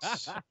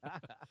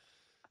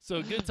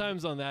 So good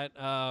times on that.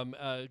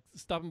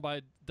 Stopping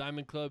by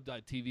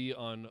diamondclub.tv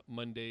on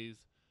Mondays.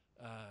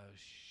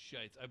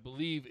 I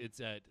believe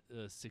it's at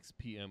 6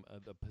 p.m.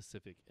 The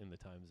Pacific in the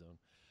time zone.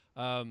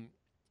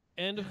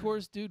 And, of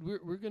course, dude, we're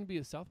going to be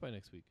at South by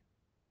next week.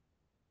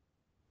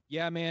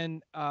 Yeah,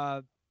 man.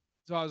 So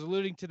I was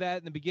alluding to that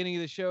in the beginning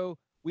of the show.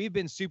 We've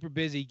been super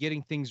busy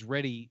getting things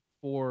ready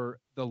for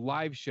the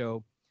live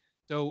show.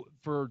 So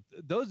for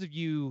those of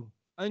you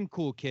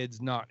uncool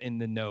kids not in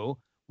the know,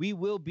 we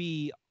will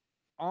be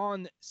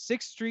on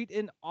 6th Street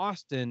in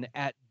Austin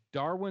at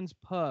Darwin's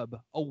Pub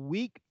a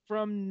week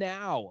from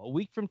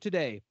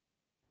today,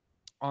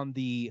 on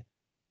the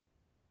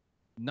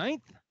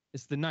 9th.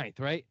 It's the 9th,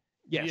 right?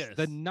 Yes,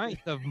 the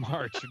 9th of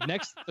March,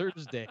 next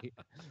Thursday,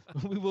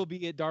 we will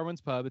be at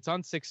Darwin's Pub. It's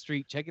on 6th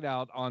Street. Check it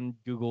out on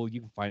Google. You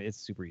can find it. It's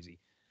super easy.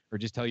 Or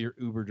just tell your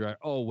Uber driver.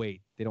 Oh,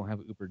 wait, they don't have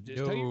Uber.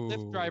 Just tell your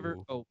Lyft driver.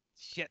 Oh,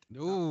 shit.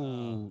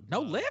 No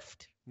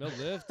Lyft? No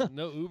Lyft,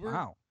 no Uber?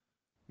 Wow.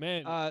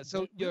 Man,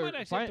 so might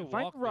actually have to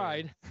find walk a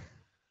ride.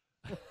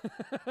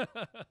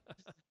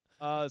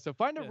 So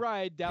find a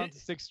ride down to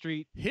 6th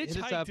Street.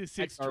 Hitchhike to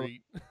 6th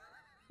Street.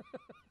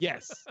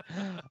 Yes.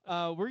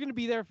 We're going to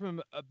be there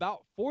from about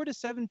 4 to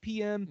 7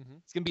 p.m. Mm-hmm.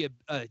 It's going to be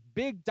a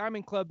big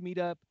Diamond Club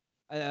meetup.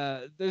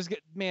 There's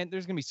going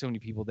to be so many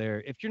people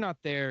there. If you're not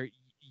there,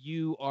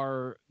 you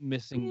are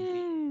missing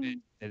the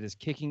event that is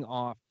kicking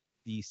off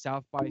the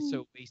South by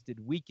So Wasted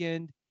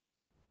weekend.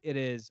 It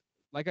is,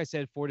 like I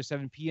said, 4 to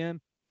 7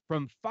 p.m.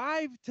 From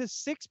 5 to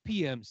 6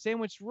 p.m.,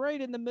 sandwiched right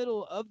in the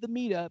middle of the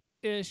meetup.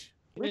 Ish.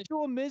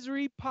 Ritual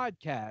Misery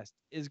Podcast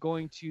is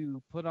going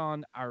to put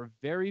on our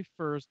very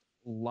first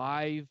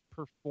live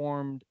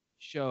performed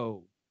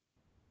show.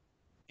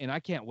 And I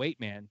can't wait,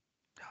 man.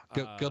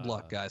 Good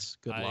luck, guys.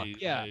 Good luck.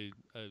 Yeah.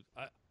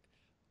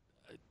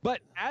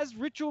 But as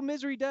Ritual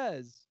Misery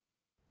does,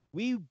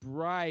 we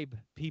bribe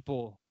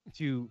people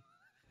to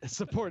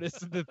support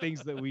us in the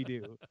things that we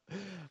do.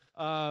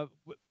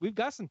 We've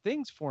got some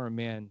things for them,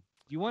 man.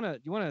 Do you want to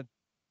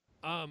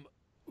tell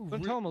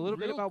them a little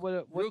bit about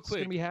what's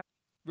going to be happening?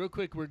 Real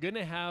quick, we're going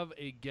to have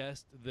a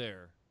guest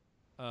there.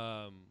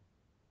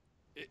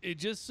 It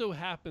just so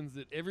happens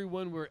that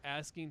everyone we're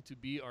asking to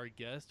be our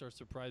guest, our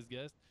surprise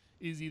guest,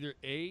 is either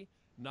A,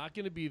 not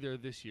going to be there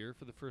this year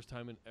for the first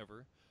time in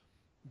ever,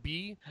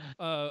 B,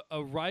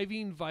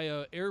 arriving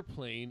via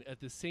airplane at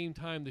the same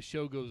time the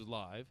show goes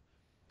live,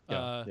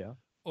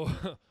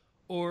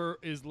 or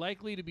is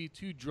likely to be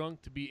too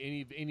drunk to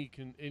be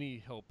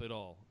any help at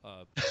all.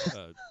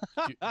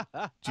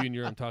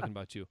 Junior, I'm talking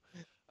about you.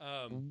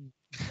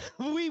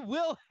 We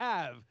will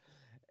have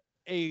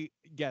a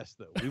guest,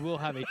 though. We will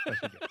have a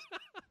special guest.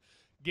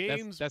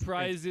 Games, that's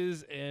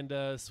prizes, and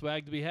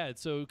swag to be had.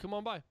 So come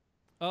on by.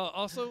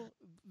 Also,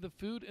 the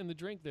food and the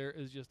drink there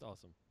is just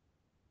awesome.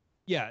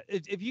 Yeah,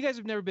 if you guys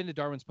have never been to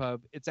Darwin's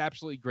Pub, it's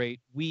absolutely great.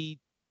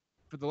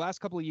 For the last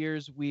couple of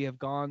years, we have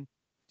gone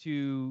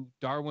to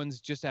Darwin's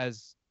just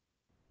as,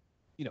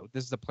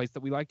 this is a place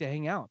that we like to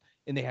hang out.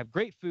 And they have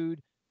great food.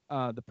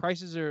 The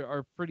prices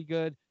are pretty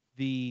good.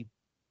 The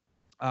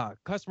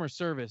customer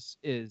service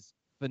is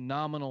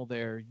phenomenal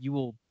there. You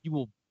will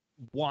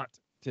want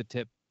to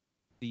tip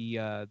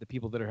the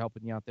people that are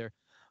helping you out there.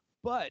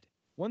 But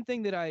one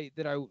thing that I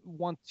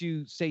want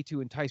to say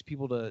to entice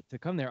people to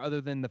come there,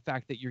 other than the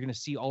fact that you're going to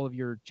see all of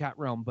your chat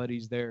realm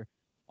buddies there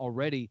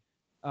already,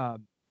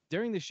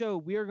 during the show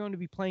we are going to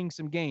be playing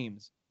some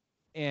games.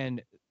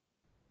 And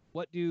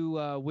what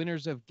do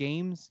winners of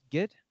games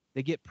get?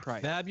 They get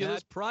prizes.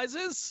 Fabulous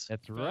prizes.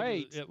 That's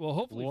right. Yeah, well,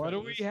 hopefully. What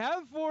do we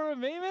have for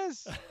them,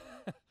 Amos?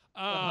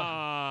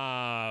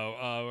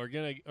 We're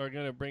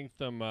gonna bring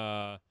some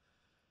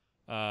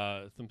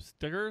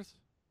stickers.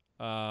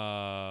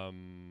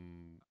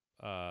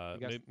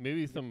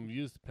 Maybe some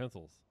used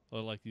pencils. I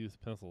like used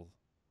pencils.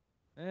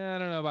 I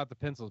don't know about the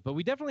pencils, but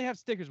we definitely have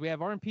stickers. We have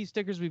RMP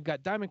stickers. We've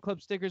got Diamond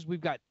Club stickers. We've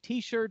got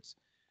T-shirts.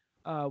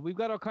 We've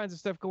got all kinds of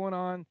stuff going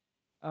on.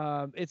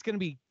 It's going to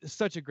be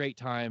such a great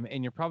time,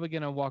 and you're probably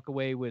going to walk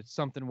away with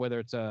something, whether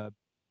it's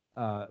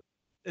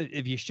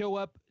if you show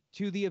up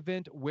to the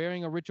event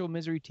wearing a Ritual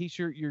Misery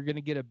T-shirt, you're going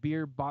to get a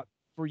beer bought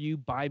for you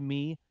by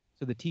me,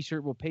 so the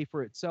T-shirt will pay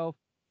for itself.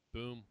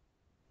 Boom.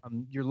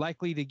 You're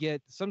likely to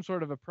get some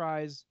sort of a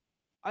prize.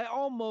 I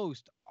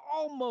almost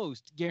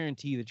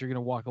guarantee that you're going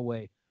to walk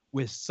away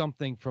with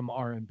something from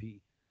RMP.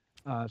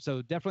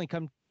 So definitely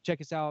come check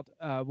us out.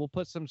 We'll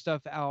put some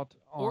stuff out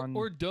on...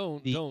 Or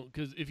don't,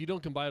 because if you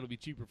don't come by, it'll be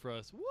cheaper for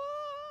us. What?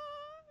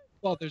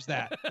 Well, there's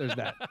that. But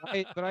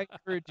I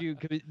encourage you,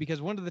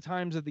 because one of the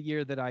times of the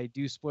year that I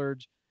do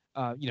splurge,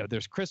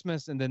 there's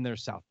Christmas and then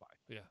there's South by.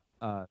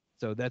 Yeah.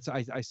 So that's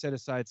I set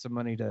aside some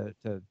money to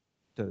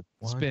One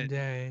spend.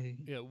 day.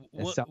 Yeah,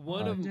 That's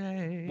one of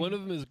day.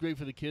 them is great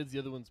for the kids. The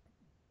other one's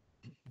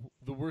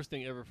the worst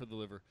thing ever for the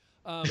liver.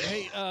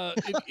 Hey,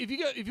 if you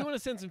want to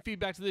send some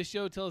feedback to this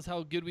show, tell us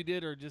how good we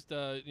did, or just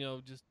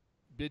just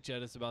bitch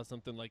at us about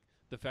something like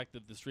the fact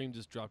that the stream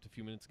just dropped a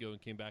few minutes ago and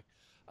came back.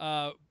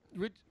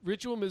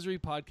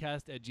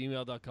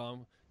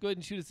 ritualmiserypodcast@gmail.com. Go ahead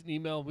and shoot us an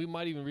email. We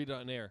might even read it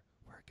on air.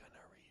 We're gonna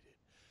read it,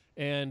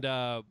 and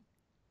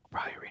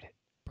Probably read it.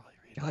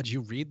 God,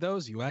 you read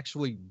those? You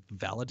actually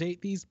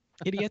validate these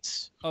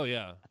idiots? Oh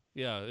yeah.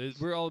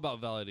 We're all about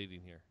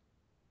validating here.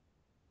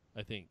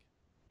 I think.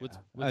 What's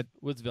we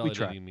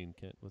try. validating mean,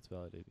 Kent? What's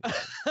validating?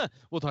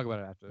 We'll talk about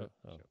it after.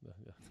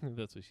 Yeah.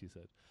 That's what she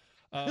said.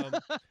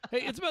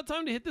 Hey, it's about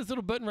time to hit this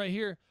little button right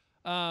here.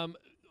 I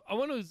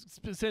want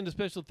to send a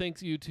special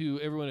thanks you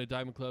to everyone at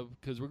Diamond Club,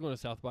 because we're going to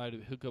South by to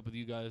hook up with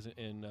you guys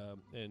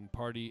and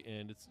party,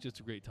 and it's just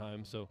a great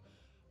time. So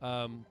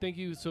thank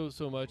you so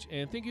much,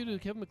 and thank you to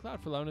Kevin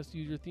MacLeod for allowing us to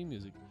use your theme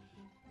music.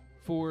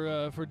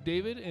 For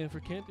David and for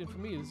Kent and for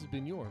me, this has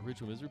been your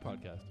Ritual Misery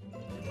Podcast.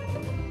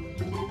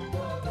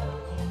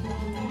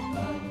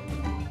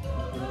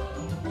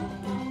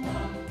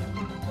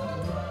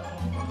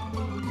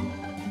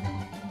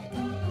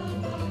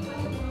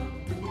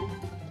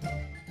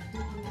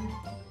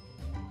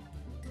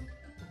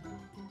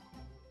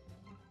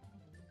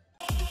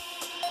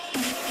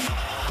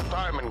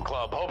 Diamond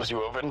Club hopes you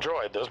have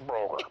enjoyed this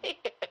program.